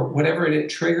or whatever it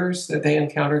triggers that they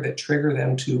encounter that trigger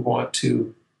them to want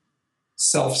to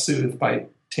self-soothe by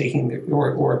taking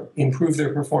or improve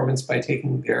their performance by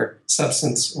taking their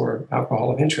substance or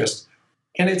alcohol of interest.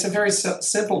 And it's a very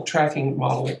simple tracking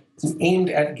model aimed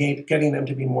at getting them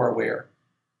to be more aware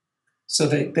so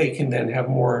that they can then have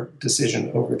more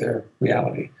decision over their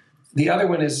reality. The other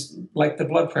one is like the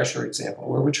blood pressure example,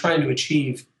 where we're trying to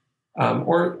achieve,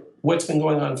 or what's been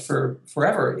going on for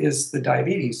forever is the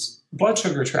diabetes blood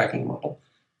sugar tracking model.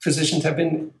 Physicians have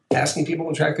been asking people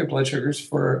to track their blood sugars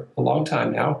for a long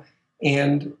time now,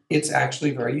 and it's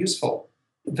actually very useful.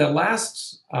 The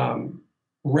last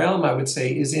realm, I would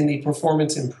say, is in the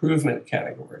performance improvement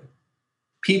category.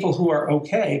 People who are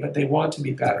okay, but they want to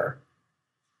be better,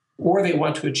 or they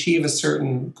want to achieve a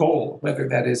certain goal, whether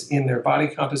that is in their body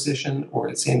composition or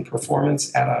it's in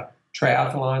performance at a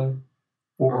triathlon,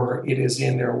 or it is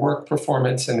in their work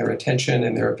performance and their attention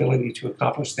and their ability to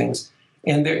accomplish things.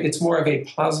 And it's more of a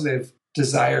positive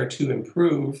desire to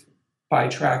improve by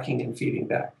tracking and feeding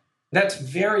back. That's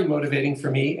very motivating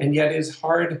for me, and yet it's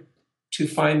hard to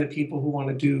find the people who want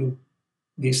to do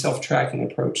the self-tracking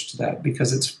approach to that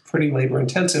because it's pretty labor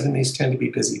intensive and these tend to be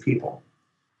busy people.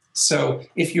 So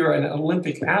if you're an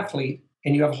Olympic athlete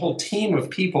and you have a whole team of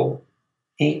people,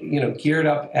 geared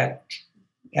up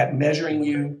at measuring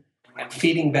you and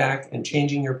feeding back and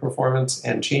changing your performance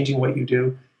and changing what you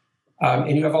do,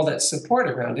 and you have all that support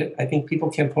around it, I think people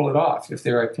can pull it off. If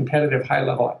they're a competitive,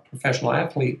 high-level professional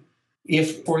athlete,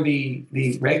 if for the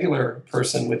regular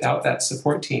person without that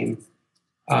support team,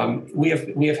 we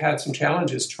have had some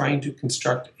challenges trying to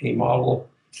construct a model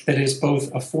that is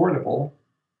both affordable,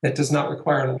 that does not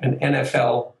require an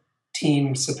NFL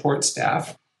team support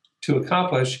staff to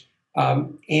accomplish,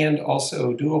 and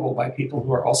also doable by people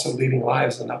who are also leading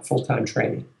lives and not full-time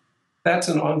training. That's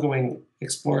an ongoing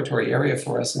exploratory area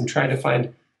for us in trying to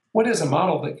find what is a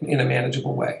model that can, in a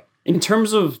manageable way. In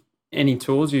terms of any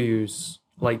tools you use,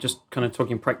 like just kind of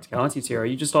talking practicalities here, are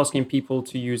you just asking people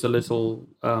to use a little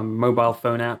mobile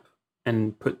phone app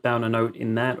and put down a note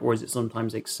in that? Or is it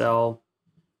sometimes Excel?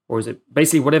 Or is it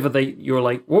basically whatever you're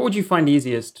like, what would you find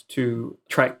easiest to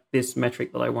track this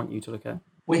metric that I want you to look at?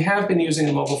 We have been using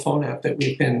a mobile phone app that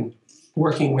we've been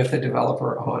working with a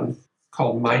developer on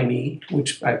called MyMe,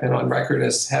 which I've been on record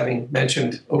as having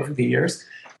mentioned over the years,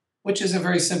 which is a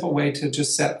very simple way to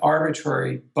just set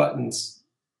arbitrary buttons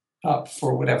up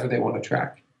for whatever they want to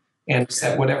track and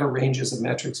set whatever ranges of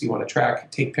metrics you want to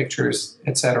track, take pictures,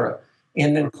 etc.,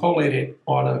 and then collate it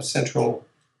on a central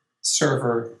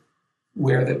server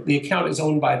where the account is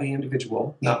owned by the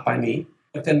individual, not by me,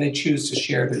 but then they choose to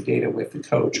share their data with the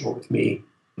coach or with me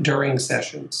during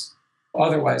sessions.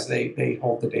 Otherwise, they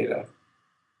hold the data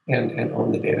and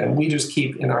own the data. And we just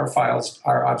keep in our files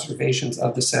our observations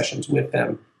of the sessions with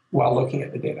them while looking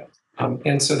at the data.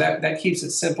 And so that keeps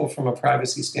it simple from a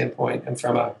privacy standpoint and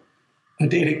from a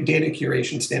data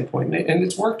curation standpoint. And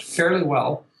it's worked fairly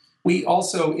well. We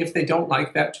also, if they don't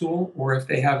like that tool or if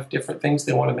they have different things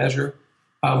they want to measure,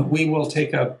 we will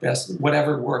take a best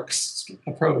whatever works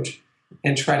approach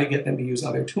and try to get them to use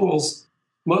other tools,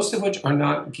 most of which are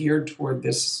not geared toward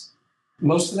this.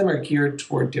 Most of them are geared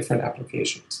toward different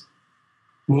applications.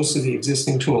 Most of the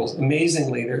existing tools,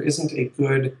 amazingly, there isn't a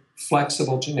good,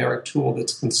 flexible, generic tool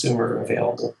that's consumer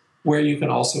available where you can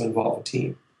also involve a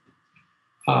team.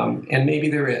 And maybe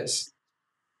there is.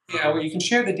 Yeah, where you can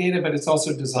share the data, but it's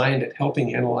also designed at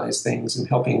helping analyze things and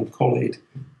helping collate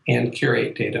and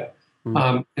curate data.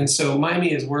 And so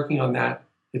MyMe is working on that.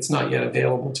 It's not yet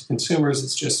available to consumers.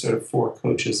 It's just sort of for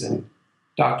coaches and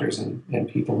doctors and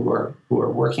people who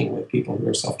are working with people who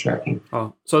are self-tracking.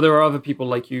 Oh, so there are other people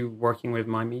like you working with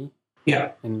MyMe?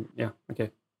 Yeah. And yeah,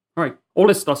 okay. All right. All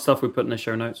this stuff we put in the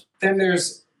show notes. Then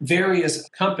there's various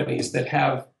companies that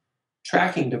have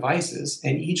tracking devices,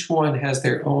 and each one has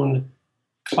their own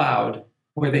cloud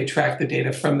where they track the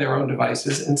data from their own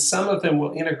devices, and some of them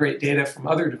will integrate data from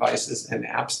other devices and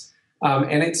apps.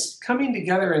 And it's coming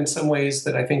together in some ways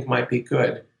that I think might be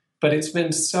good, but it's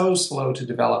been so slow to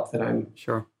develop that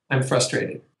I'm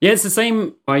frustrated. Yeah, it's the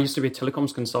same. I used to be a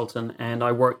telecoms consultant, and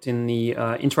I worked in the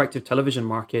interactive television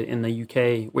market in the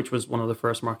UK, which was one of the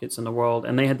first markets in the world.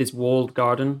 And they had this walled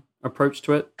garden approach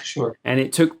to it. Sure. And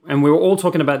and we were all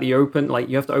talking about the open, like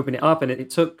you have to open it up, and it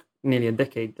took nearly a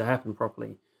decade to happen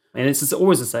properly. And it's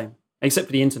always the same, except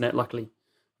for the internet, luckily,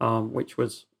 which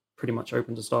was pretty much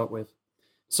open to start with.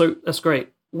 So that's great.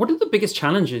 What are the biggest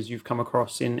challenges you've come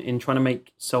across in trying to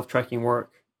make self-tracking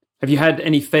work? Have you had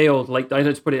any failed, like I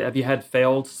just put it, have you had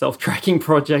failed self-tracking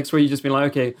projects where you just been like,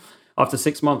 okay, after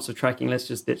 6 months of tracking, let's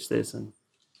just ditch this?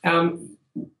 And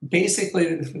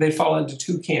basically, they fall into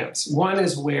two camps. One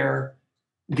is where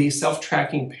the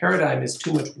self-tracking paradigm is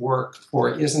too much work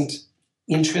or isn't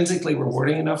intrinsically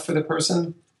rewarding enough for the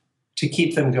person to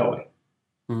keep them going.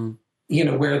 Mm.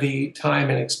 Where the time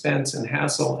and expense and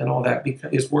hassle and all that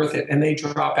is worth it. And they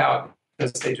drop out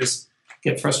because they just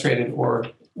get frustrated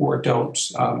or don't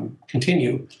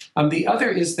continue. The other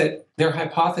is that their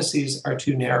hypotheses are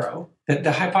too narrow, that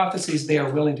the hypotheses they are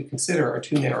willing to consider are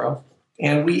too narrow.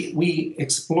 And we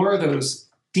explore those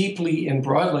deeply and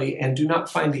broadly and do not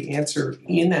find the answer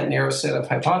in that narrow set of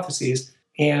hypotheses,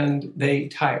 and they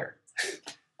tire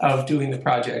of doing the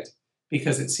project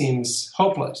because it seems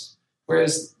hopeless.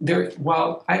 Whereas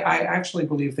while I actually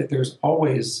believe that there's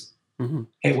always a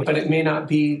way, but it may not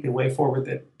be the way forward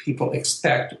that people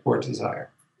expect or desire.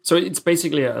 So it's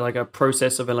basically like a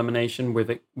process of elimination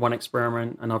with one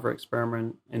experiment, another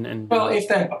experiment, and well, if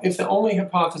the only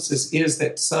hypothesis is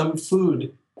that some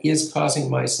food is causing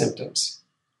my symptoms,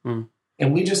 and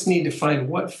we just need to find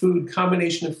what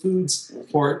combination of foods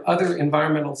or other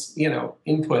environmental,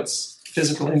 inputs,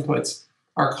 physical inputs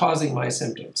are causing my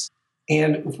symptoms.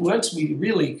 And once we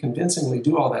really convincingly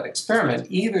do all that experiment,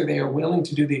 either they are willing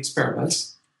to do the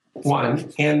experiments,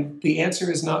 one, and the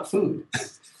answer is not food.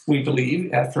 We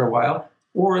believe after a while,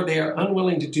 or they are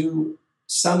unwilling to do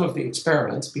some of the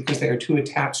experiments because they are too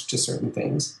attached to certain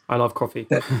things. I love coffee.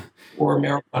 Or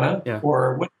marijuana,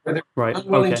 or whatever. They're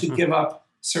unwilling to give up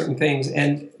certain things,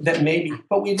 and that maybe,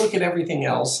 but we look at everything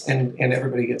else and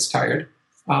everybody gets tired.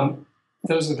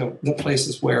 Those are the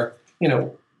places where,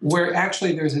 where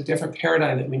actually there's a different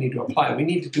paradigm that we need to apply. We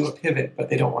need to do a pivot, but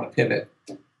they don't want to pivot.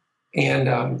 And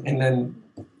then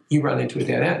you run into a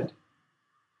dead end.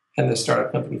 And the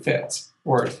startup company fails,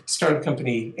 or startup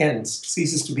company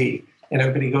ceases to be, and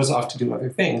everybody goes off to do other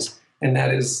things. And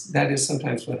that is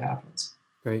sometimes what happens.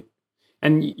 Great.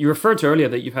 And you referred to earlier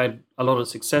that you've had a lot of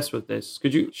success with this.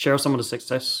 Could you share some of the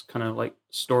success kind of like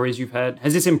stories you've had?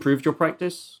 Has this improved your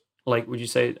practice? Like, would you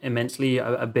say immensely,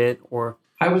 a bit, or?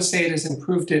 I would say it has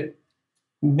improved it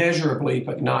measurably,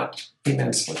 but not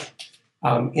immensely.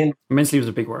 Immensely was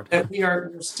a big word.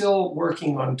 We're still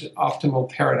working on optimal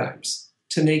paradigms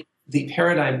to make the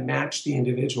paradigm match the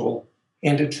individual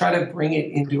and to try to bring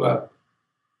it into a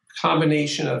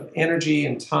combination of energy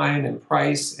and time and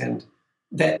price and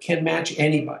that can match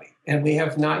anybody. And we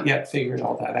have not yet figured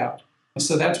all that out.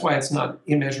 So that's why it's not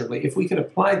immeasurably. If we could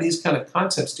apply these kind of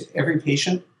concepts to every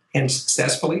patient and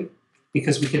successfully,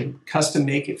 because we can custom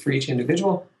make it for each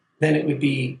individual, then it would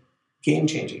be game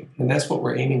changing. And that's what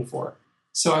we're aiming for.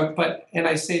 And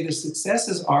I say the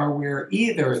successes are where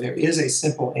either there is a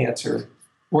simple answer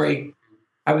or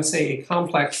I would say a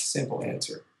complex, simple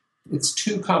answer. It's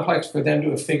too complex for them to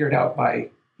have figured out by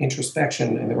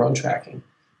introspection and their own tracking.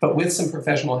 But with some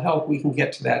professional help, we can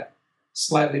get to that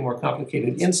slightly more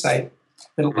complicated insight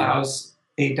that allows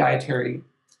a dietary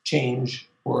change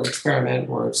or experiment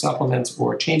or supplements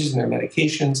or changes in their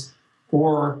medications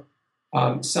or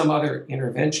some other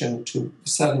intervention to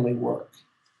suddenly work.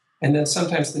 And then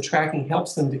sometimes the tracking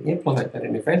helps them to implement that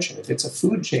intervention. If it's a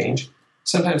food change,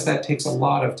 sometimes that takes a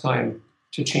lot of time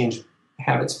to change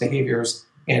habits, behaviors,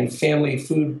 and family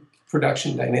food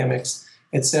production dynamics,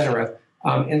 et cetera.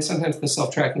 And sometimes the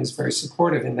self-tracking is very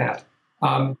supportive in that.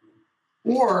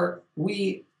 Or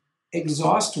we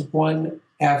exhaust one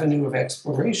avenue of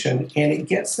exploration and it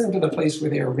gets them to the place where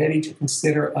they are ready to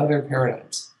consider other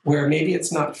paradigms, where maybe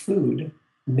it's not food,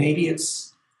 maybe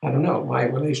it's, my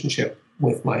relationship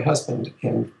with my husband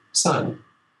and son.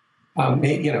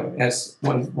 As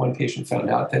one patient found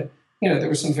out that, there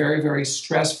were some very, very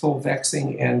stressful,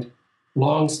 vexing, and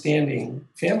long-standing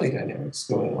family dynamics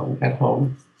going on at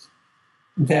home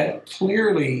that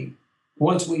clearly,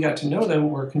 once we got to know them,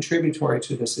 were contributory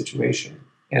to the situation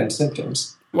and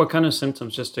symptoms. What kind of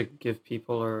symptoms, just to give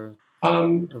people a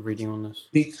reading on this?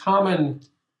 The common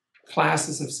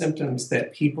classes of symptoms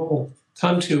that people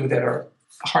come to that are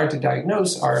hard to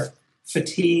diagnose are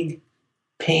fatigue,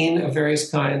 pain of various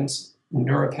kinds,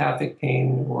 neuropathic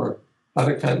pain or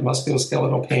other kind of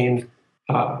musculoskeletal pain,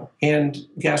 and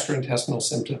gastrointestinal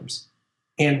symptoms.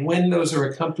 And when those are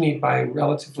accompanied by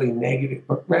relatively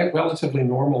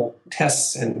normal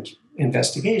tests and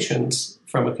investigations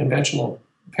from a conventional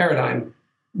paradigm,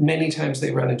 many times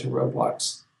they run into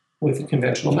roadblocks with the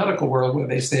conventional medical world where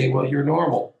they say, well, you're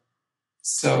normal.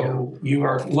 So you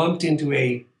are lumped into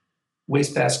a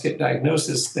wastebasket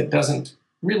diagnosis that doesn't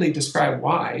really describe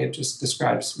why, it just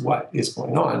describes what is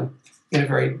going on in a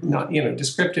very not,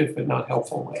 descriptive but not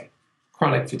helpful way.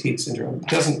 Chronic fatigue syndrome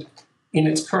doesn't, in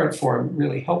its current form,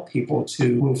 really help people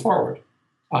to move forward,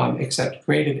 except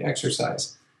graded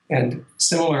exercise and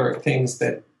similar things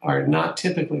that are not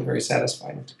typically very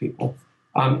satisfying to people.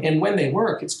 And when they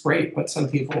work, it's great, but some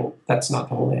people, that's not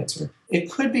the whole answer. It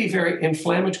could be very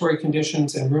inflammatory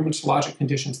conditions and rheumatologic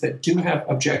conditions that do have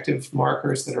objective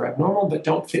markers that are abnormal, but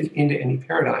don't fit into any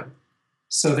paradigm,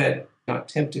 so that you're not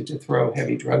tempted to throw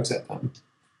heavy drugs at them.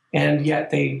 And yet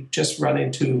they just run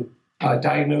into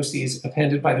diagnoses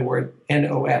appended by the word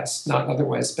NOS, not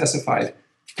otherwise specified,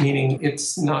 meaning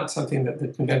it's not something that the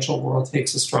conventional world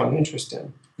takes a strong interest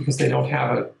in because they don't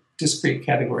have a discrete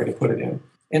category to put it in.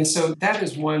 And so that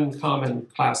is one common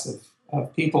class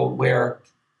of people where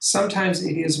sometimes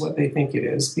it is what they think it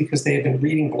is because they have been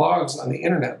reading blogs on the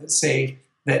internet that say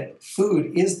that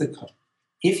food is the cause.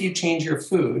 If you change your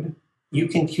food, you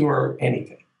can cure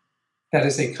anything. That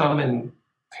is a common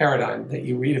paradigm that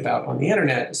you read about on the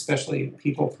internet, especially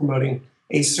people promoting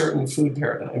a certain food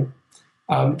paradigm,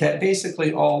 that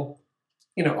basically all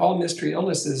mystery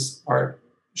illnesses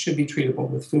should be treatable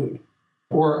with food,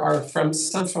 or are from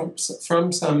some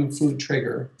food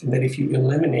trigger, and that if you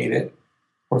eliminate it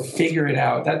or figure it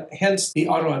out, that hence the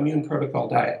autoimmune protocol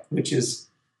diet, which is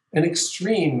an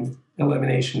extreme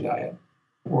elimination diet,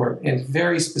 and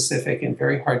very specific and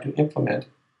very hard to implement,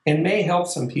 and may help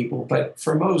some people, but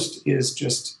for most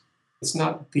it's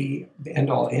not the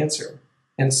end-all answer.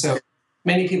 And so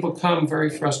many people come very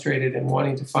frustrated and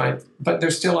wanting to find, but they're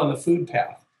still on the food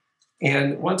path.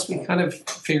 And once we kind of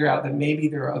figure out that maybe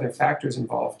there are other factors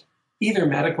involved, either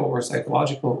medical or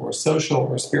psychological or social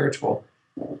or spiritual,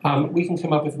 we can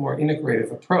come up with a more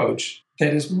integrative approach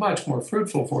that is much more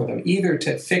fruitful for them, either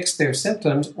to fix their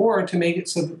symptoms or to make it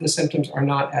so that the symptoms are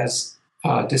not as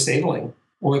disabling,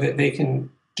 or that they can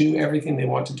do everything they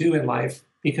want to do in life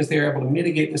because they're able to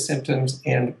mitigate the symptoms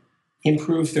and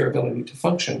improve their ability to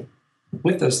function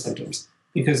with those symptoms.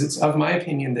 Because it's of my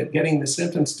opinion that getting the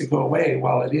symptoms to go away,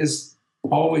 while it is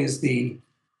always the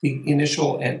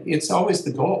initial and it's always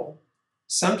the goal,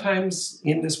 sometimes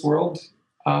in this world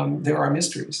there are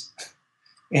mysteries.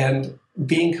 And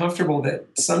being comfortable that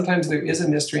sometimes there is a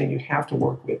mystery and you have to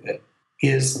work with it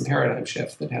is the paradigm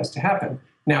shift that has to happen.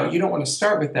 Now, you don't want to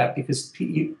start with that because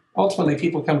ultimately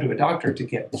people come to a doctor to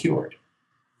get cured.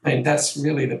 And that's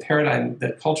really the paradigm,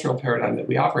 the cultural paradigm that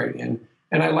we operate in.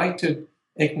 And I like to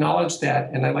acknowledge that,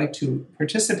 and I like to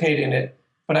participate in it,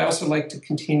 but I also like to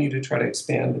continue to try to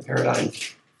expand the paradigm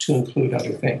to include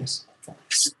other things.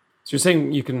 So you're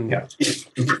saying you can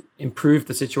improve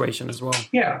the situation as well?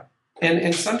 Yeah.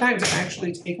 And sometimes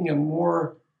actually taking a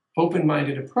more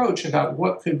open-minded approach about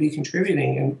what could be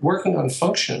contributing and working on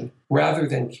function rather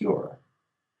than cure.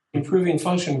 Improving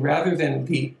function rather than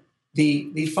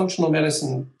the functional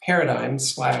medicine paradigm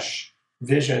 /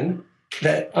 vision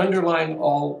that underlying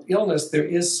all illness, there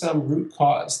is some root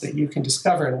cause that you can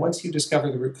discover. And once you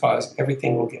discover the root cause,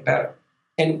 everything will get better.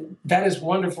 And that is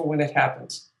wonderful when it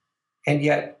happens. And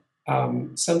yet,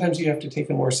 sometimes you have to take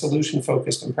a more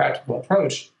solution-focused and practical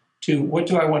approach to what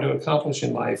do I want to accomplish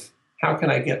in life? How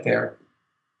can I get there?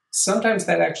 Sometimes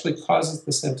that actually causes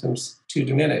the symptoms to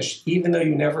diminish, even though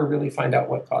you never really find out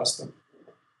what caused them.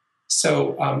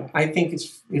 So I think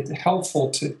it's helpful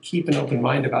to keep an open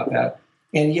mind about that.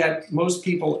 And yet most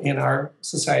people in our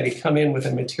society come in with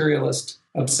a materialist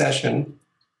obsession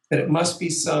that it must be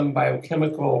some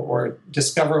biochemical or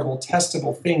discoverable,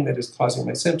 testable thing that is causing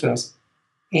my symptoms.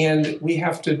 And we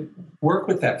have to work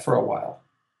with that for a while.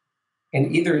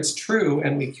 And either it's true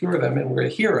and we cure them and we're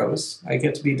heroes. I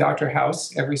get to be Dr.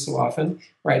 House every so often,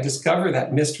 where I discover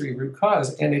that mystery root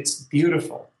cause, and it's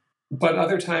beautiful. But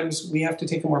other times we have to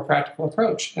take a more practical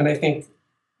approach. And I think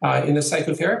in the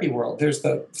psychotherapy world, there's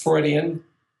the Freudian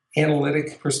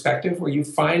analytic perspective where you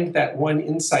find that one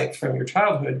insight from your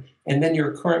childhood and then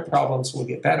your current problems will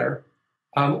get better.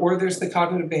 Or there's the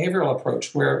cognitive behavioral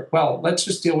approach where, well, let's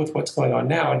just deal with what's going on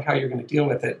now and how you're going to deal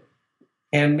with it.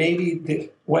 And maybe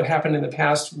what happened in the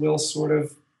past will sort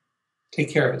of take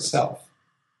care of itself.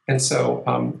 And so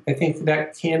I think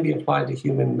that can be applied to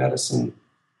human medicine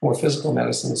more physical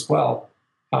medicine as well.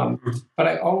 But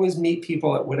I always meet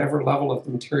people at whatever level of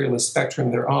the materialist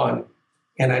spectrum they're on,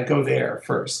 and I go there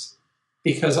first,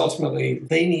 because ultimately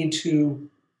they need to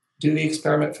do the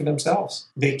experiment for themselves.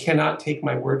 They cannot take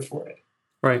my word for it.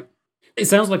 Right. It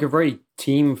sounds like a very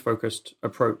team-focused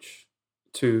approach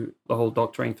to the whole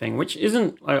doctoring thing, which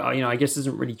isn't, I guess,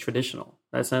 isn't really traditional.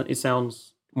 It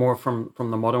sounds more from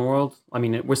the modern world. I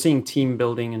mean, we're seeing team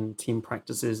building and team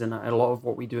practices in a lot of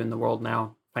what we do in the world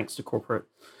now, thanks to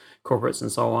corporates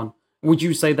and so on. Would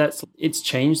you say it's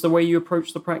changed the way you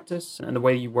approach the practice and the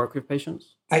way you work with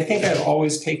patients? I think I've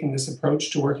always taken this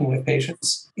approach to working with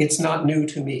patients. It's not new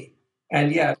to me.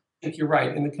 And yet, I think you're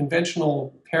right. In the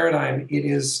conventional paradigm, it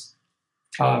is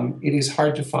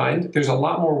hard to find. There's a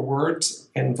lot more words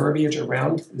and verbiage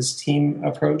around this team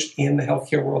approach in the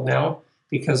healthcare world now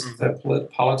because of the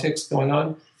politics going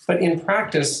on. But in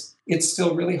practice, it's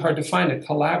still really hard to find a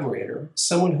collaborator,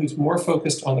 someone who's more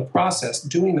focused on the process,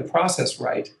 doing the process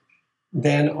right,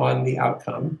 than on the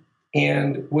outcome,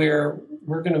 and where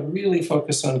we're going to really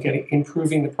focus on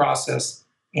improving the process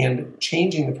and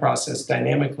changing the process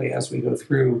dynamically as we go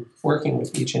through working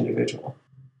with each individual.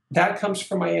 That comes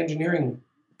from my engineering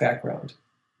background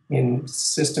in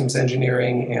systems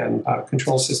engineering and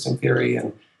control system theory,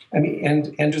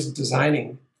 and just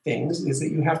designing things, is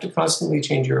that you have to constantly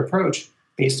change your approach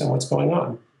based on what's going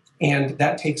on. And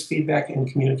that takes feedback and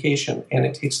communication, and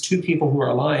it takes two people who are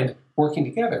aligned working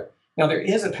together. Now, there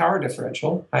is a power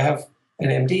differential. I have an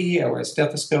MD or a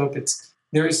stethoscope.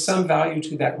 There is some value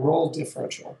to that role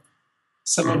differential.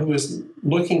 Someone who is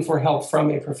looking for help from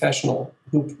a professional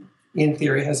who, in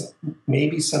theory, has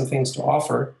maybe some things to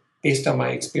offer based on my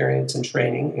experience and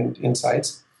training and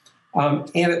insights.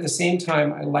 And at the same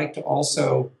time, I like to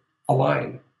also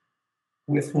align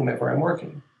with whomever I'm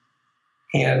working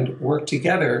and work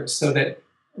together so that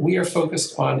we are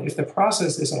focused on, if the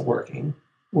process isn't working,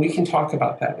 we can talk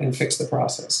about that and fix the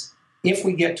process. If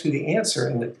we get to the answer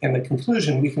and the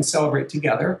conclusion, we can celebrate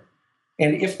together.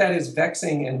 And if that is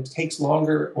vexing and takes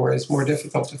longer or is more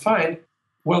difficult to find,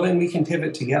 well, then we can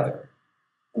pivot together.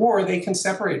 Or they can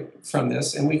separate from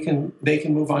this and they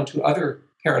can move on to other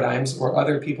paradigms or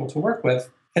other people to work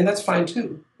with, and that's fine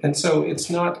too. And so it's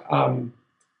not,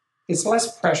 it's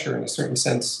less pressure in a certain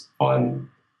sense on,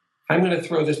 I'm going to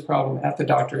throw this problem at the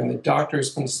doctor and the doctor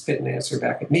is going to spit an answer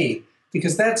back at me,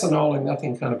 because that's an all or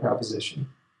nothing kind of proposition.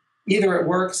 Either it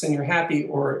works and you're happy,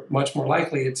 or much more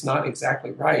likely it's not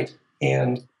exactly right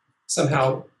and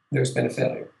somehow there's been a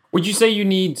failure. Would you say you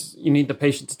need the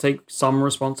patient to take some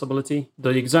responsibility? The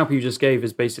example you just gave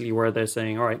is basically where they're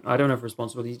saying, all right, I don't have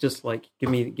responsibility, just like give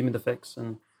me the fix.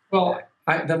 And well,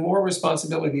 the more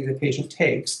responsibility the patient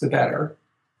takes, the better.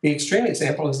 The extreme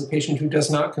example is the patient who does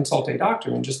not consult a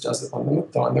doctor and just does it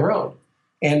on their own.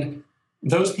 And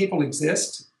those people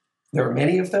exist. There are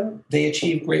many of them. They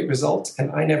achieve great results, and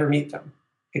I never meet them,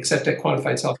 except at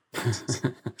Quantified Self.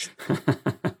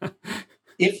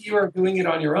 If you are doing it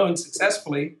on your own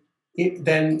successfully,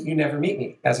 then you never meet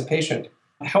me as a patient.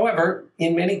 However,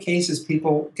 in many cases,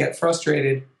 people get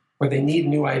frustrated or they need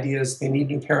new ideas, they need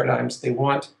new paradigms, they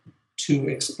want to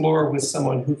explore with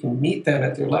someone who can meet them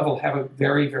at their level, have a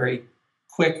very, very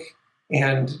quick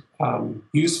and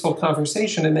useful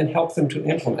conversation, and then help them to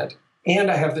implement. And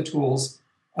I have the tools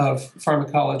of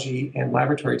pharmacology and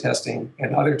laboratory testing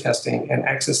and other testing and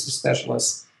access to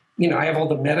specialists. I have all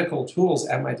the medical tools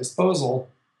at my disposal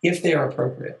if they are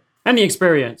appropriate. And the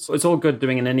experience. It's all good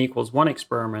doing an N=1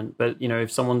 experiment, but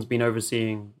if someone's been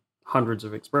overseeing hundreds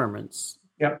of experiments,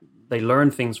 yep, they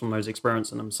learn things from those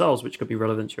experiments in themselves, which could be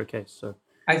relevant to your case. So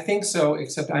I think so,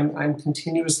 except I'm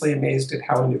continuously amazed at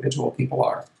how individual people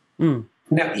are.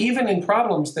 Now, even in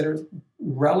problems that are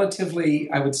relatively,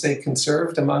 I would say,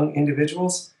 conserved among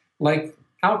individuals, like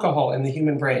alcohol in the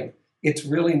human brain, it's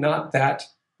really not that.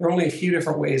 There are only a few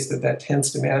different ways that tends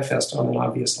to manifest on an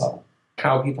obvious level,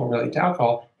 how people relate to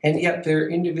alcohol, and yet their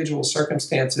individual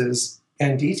circumstances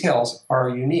and details are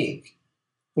unique,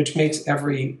 which makes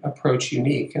every approach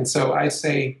unique. And so I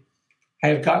say I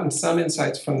have gotten some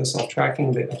insights from the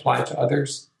self-tracking that apply to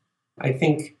others. I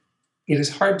think it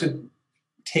is hard to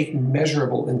take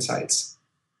measurable insights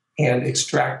and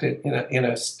extract it in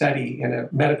a study, in a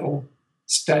medical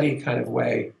study kind of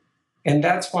way. And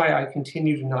that's why I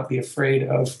continue to not be afraid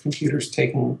of computers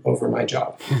taking over my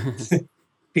job.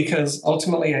 Because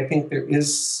ultimately, I think there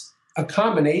is a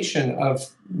combination of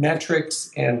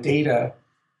metrics and data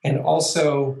and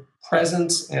also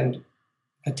presence and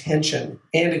attention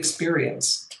and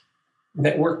experience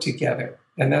that work together.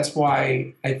 And that's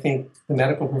why I think the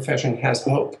medical profession has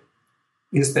hope,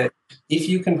 is that if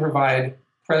you can provide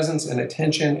presence and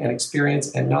attention and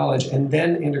experience and knowledge, and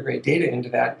then integrate data into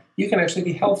that, you can actually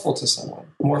be helpful to someone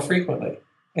more frequently.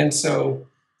 And so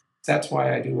that's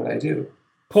why I do what I do.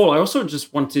 Paul, I also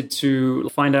just wanted to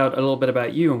find out a little bit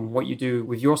about you and what you do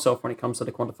with yourself when it comes to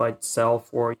the quantified self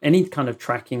or any kind of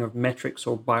tracking of metrics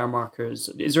or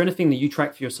biomarkers. Is there anything that you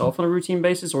track for yourself on a routine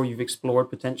basis or you've explored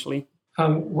potentially?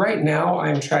 Right now,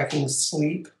 I'm tracking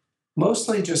sleep,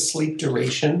 mostly just sleep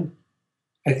duration.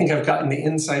 I think I've gotten the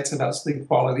insights about sleep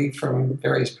quality from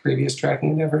various previous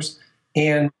tracking endeavors,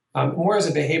 and more as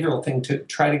a behavioral thing to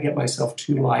try to get myself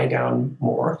to lie down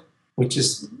more, which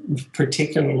is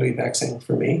particularly vexing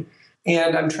for me.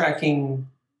 And I'm tracking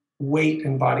weight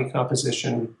and body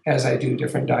composition as I do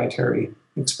different dietary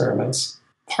experiments,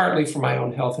 partly for my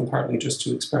own health and partly just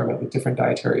to experiment with different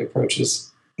dietary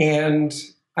approaches. And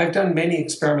I've done many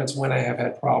experiments when I have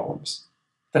had problems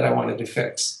that I wanted to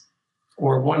fix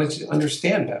or wanted to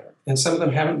understand better. And some of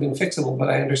them haven't been fixable, but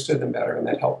I understood them better, and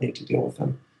that helped me to deal with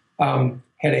them.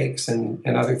 Headaches and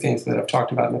other things that I've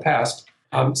talked about in the past.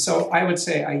 So I would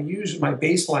say I use my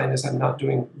baseline is I'm not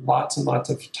doing lots and lots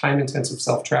of time-intensive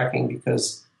self-tracking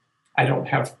because I don't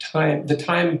have time. The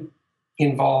time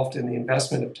involved in the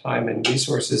investment of time and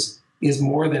resources is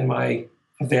more than my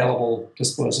available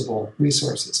disposable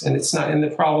resources. And it's not, and the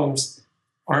problems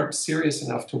aren't serious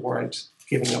enough to warrant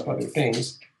giving up other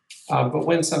things. But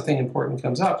when something important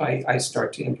comes up, I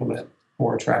start to implement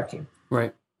more tracking.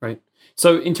 Right.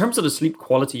 So in terms of the sleep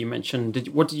quality you mentioned,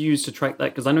 what do you use to track that?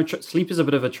 Because I know sleep is a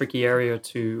bit of a tricky area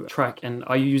to track. And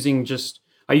are you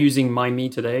using My Me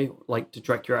Today, like to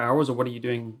track your hours, or what are you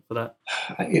doing for that?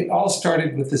 It all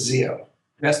started with the Zeo,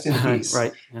 rest in peace,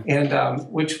 right? Yeah. And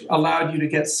which allowed you to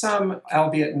get some,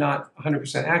 albeit not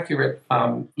 100% accurate,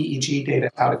 EEG data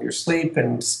out of your sleep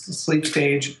and sleep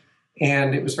stage.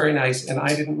 And it was very nice. And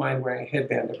I didn't mind wearing a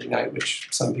headband every night, which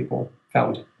some people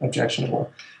found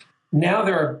objectionable. Now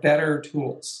there are better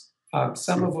tools,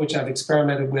 some of which I've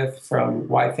experimented with from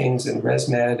YThings and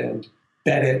ResMed and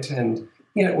Bedit, and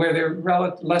where they're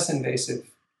less invasive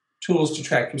tools to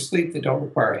track your sleep that don't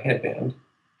require a headband.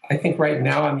 I think right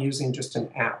now I'm using just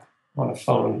an app on a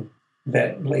phone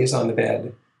that lays on the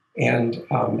bed and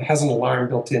has an alarm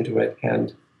built into it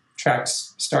and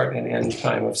tracks start and end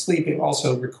time of sleep. It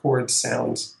also records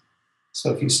sounds.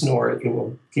 So if you snore, it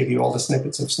will give you all the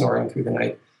snippets of snoring through the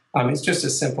night. It's just a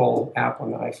simple app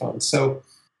on the iPhone. So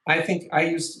I think I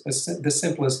use the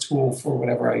simplest tool for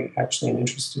whatever I actually am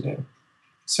interested in.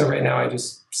 So right now I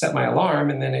just set my alarm,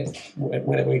 and then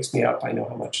when it wakes me up, I know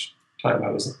how much time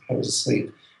I was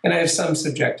asleep. And I have some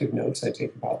subjective notes I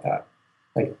take about that,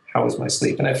 like how was my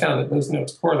sleep? And I found that those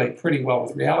notes correlate pretty well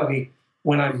with reality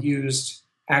when I've used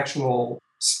actual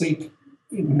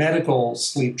medical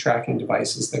sleep tracking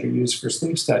devices that are used for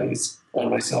sleep studies on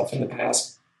myself in the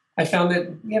past. I found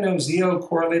that Zeo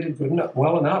correlated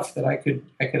well enough that I could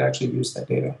actually use that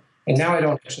data. And now I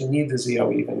don't actually need the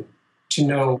Zeo even to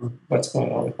know what's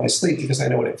going on with my sleep because I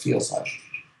know what it feels like.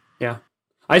 Yeah.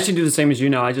 I actually do the same as you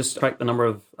now. I just track the number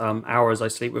of hours I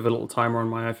sleep with a little timer on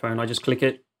my iPhone. I just click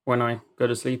it when I go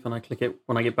to sleep and I click it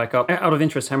when I get back up. Out of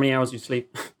interest, how many hours do you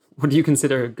sleep? What do you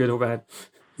consider good or bad?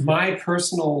 My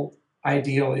personal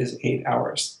ideal is 8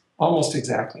 hours, almost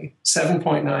exactly.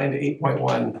 7.9 to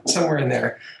 8.1, somewhere in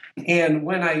there. And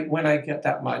when I get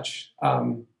that much,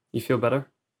 you feel better?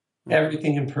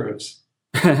 Everything improves.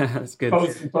 That's good.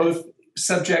 Both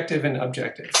subjective and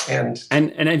objective. And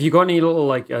have you got any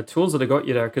little tools that have got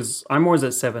you there? Because I'm always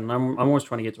at 7. I'm always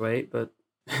trying to get to 8, but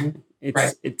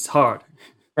it's hard.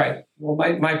 Right. Well,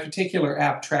 my particular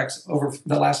app tracks over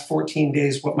the last 14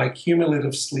 days what my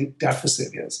cumulative sleep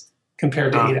deficit is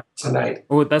compared to 8 hours a night.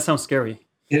 Oh, that sounds scary.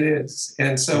 It is.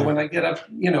 And so when I get up,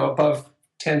 above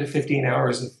 10 to 15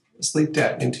 hours of sleep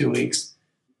debt in 2 weeks,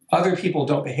 other people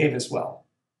don't behave as well.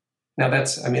 Now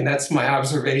that's my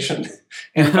observation.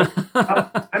 And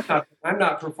I'm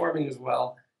not performing as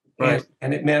well. Right.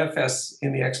 And it manifests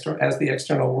in the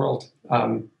external world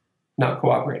not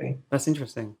cooperating. That's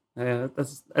interesting. Yeah,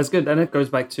 that's good. And it goes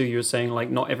back to you were saying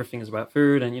not everything is about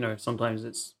food, and sometimes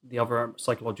it's the other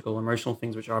psychological, emotional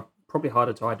things which are probably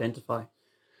harder to identify.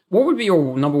 What would be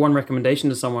your number one recommendation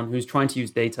to someone who's trying to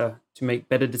use data to make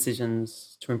better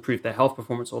decisions to improve their health,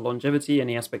 performance, or longevity,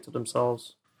 any aspect of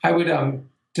themselves? I would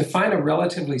define a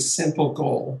relatively simple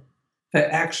goal that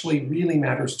actually really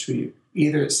matters to you.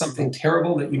 Either it's something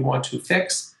terrible that you want to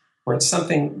fix, or it's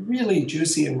something really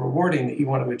juicy and rewarding that you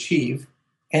want to achieve,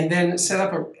 and then set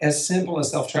up as simple a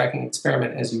self-tracking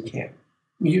experiment as you can.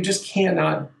 You just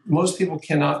most people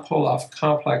cannot pull off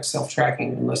complex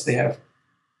self-tracking unless they have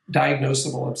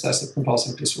diagnosable obsessive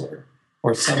compulsive disorder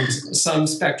or some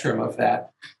spectrum of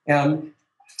that.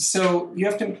 So you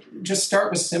have to just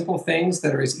start with simple things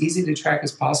that are as easy to track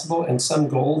as possible and some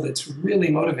goal that's really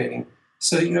motivating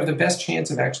so that you have the best chance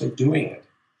of actually doing it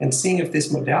and seeing if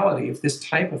this modality, if this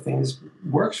type of things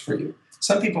works for you.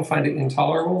 Some people find it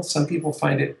intolerable. Some people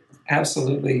find it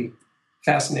absolutely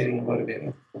fascinating and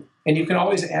motivating. And you can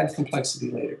always add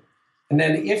complexity later. And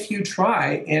then if you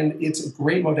try and it's a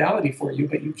great modality for you,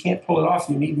 but you can't pull it off,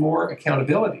 you need more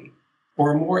accountability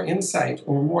or more insight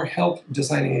or more help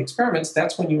designing experiments,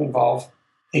 that's when you involve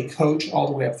a coach all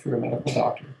the way up through a medical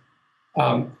doctor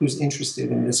who's interested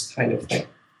in this kind of thing.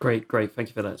 Great. Thank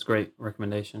you for that. It's a great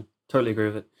recommendation. Totally agree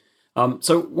with it.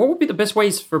 So what would be the best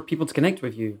ways for people to connect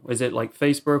with you? Is it like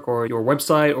Facebook or your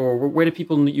website, or where do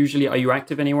people usually, are you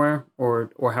active anywhere, or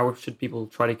how should people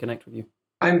try to connect with you?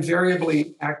 I'm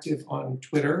variably active on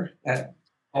Twitter at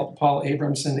Paul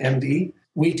Abramson, MD.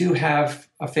 We do have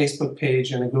a Facebook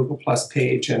page and a Google Plus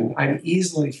page, and I'm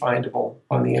easily findable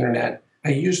on the internet. I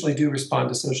usually do respond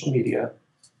to social media.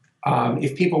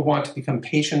 If people want to become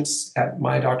patients at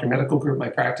my Doctor Medical Group, my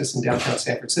practice in downtown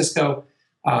San Francisco,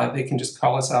 they can just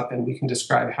call us up and we can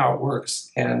describe how it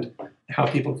works and how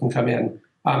people can come in.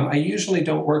 I usually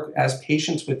don't work as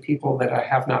patients with people that I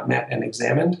have not met and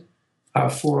examined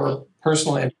for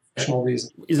personal and professional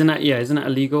reasons. Isn't that a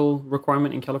legal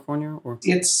requirement in California? Or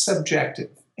it's subjective.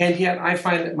 And yet I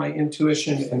find that my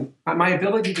intuition and my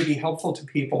ability to be helpful to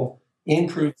people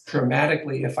improves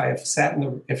dramatically if I have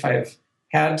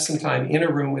had some time in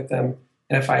a room with them,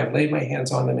 and if I have laid my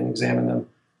hands on them and examined them,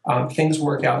 things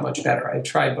work out much better. I've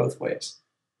tried both ways.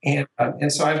 And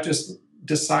so I've just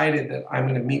decided that I'm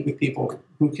going to meet with people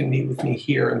who can meet with me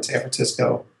here in San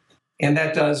Francisco. And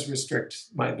that does restrict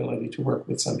my ability to work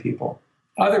with some people.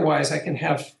 Otherwise, I can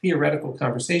have theoretical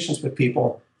conversations with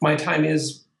people. My time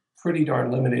is pretty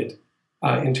darn limited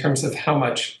in terms of how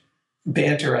much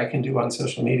banter I can do on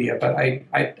social media, but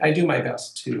I do my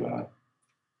best to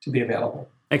be available.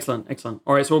 Excellent.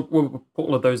 All right, so we'll put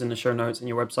all of those in the show notes and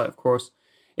your website, of course.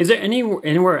 Is there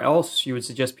anywhere else you would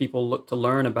suggest people look to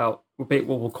learn about,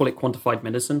 we'll call it quantified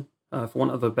medicine, for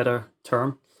want of a better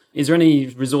term? Is there any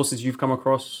resources you've come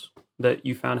across that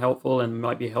you found helpful and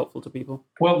might be helpful to people?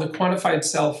 Well, the quantified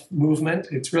self movement,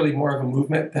 it's really more of a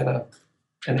movement than an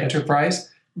enterprise,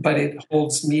 but it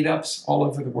holds meetups all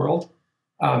over the world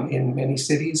in many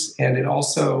cities. And it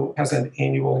also has an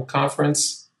annual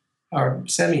conference, or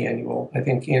semi-annual, I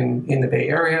think, in the Bay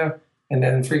Area. And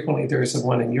then frequently there's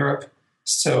one in Europe.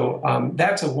 So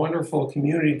that's a wonderful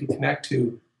community to connect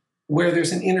to where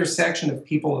there's an intersection of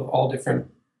people of all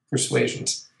different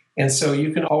persuasions. And so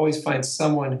you can always find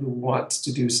someone who wants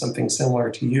to do something similar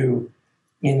to you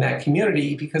in that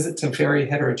community because it's a very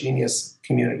heterogeneous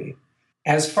community.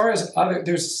 As far as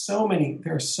there are so many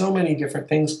different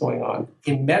things going on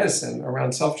in medicine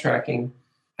around self-tracking.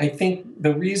 I think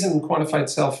the reason quantified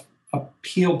self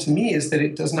appealed to me is that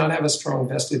it does not have a strong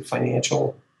vested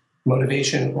financial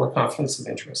motivation or conflicts of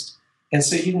interest. And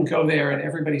so you can go there and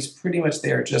everybody's pretty much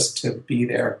there just to be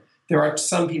there. There are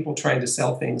some people trying to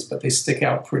sell things, but they stick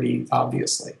out pretty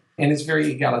obviously. And it's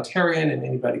very egalitarian and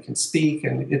anybody can speak.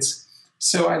 And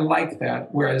so I like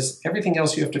that. Whereas everything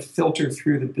else you have to filter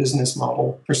through the business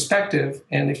model perspective.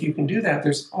 And if you can do that,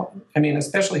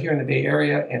 especially here in the Bay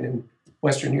Area and in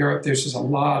Western Europe, there's just a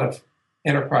lot of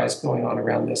enterprise going on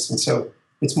around this. And so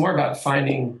it's more about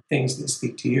finding things that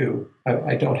speak to you.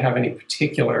 I don't have any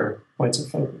particular points of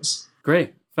focus.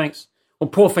 Great. Thanks. Well,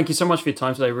 Paul, thank you so much for your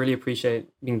time today. I really appreciate it.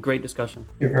 It's been a great discussion.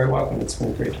 You're very welcome. It's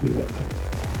been great to be with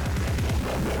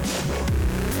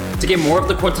you. To get more of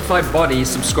The Quantified Body,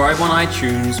 subscribe on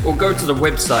iTunes or go to the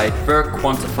website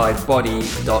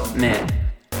thequantifiedbody.net.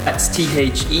 That's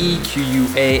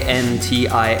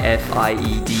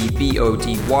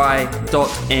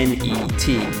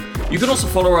thequantifiedbody.net. You can also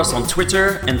follow us on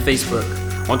Twitter and Facebook.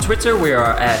 On Twitter, we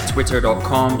are at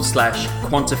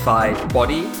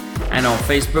twitter.com/quantifiedbody. And on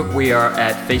Facebook, we are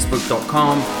at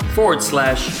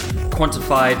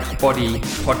facebook.com/Quantified Body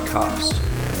Podcast.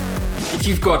 If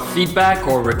you've got feedback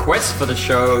or requests for the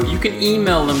show, you can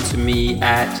email them to me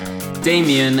at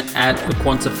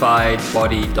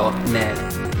damien@thequantifiedbody.net.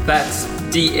 That's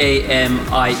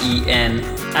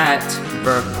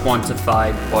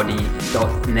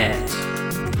DAMIEN@thequantifiedbody.net.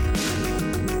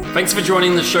 Thanks for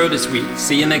joining the show this week.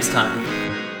 See you next time.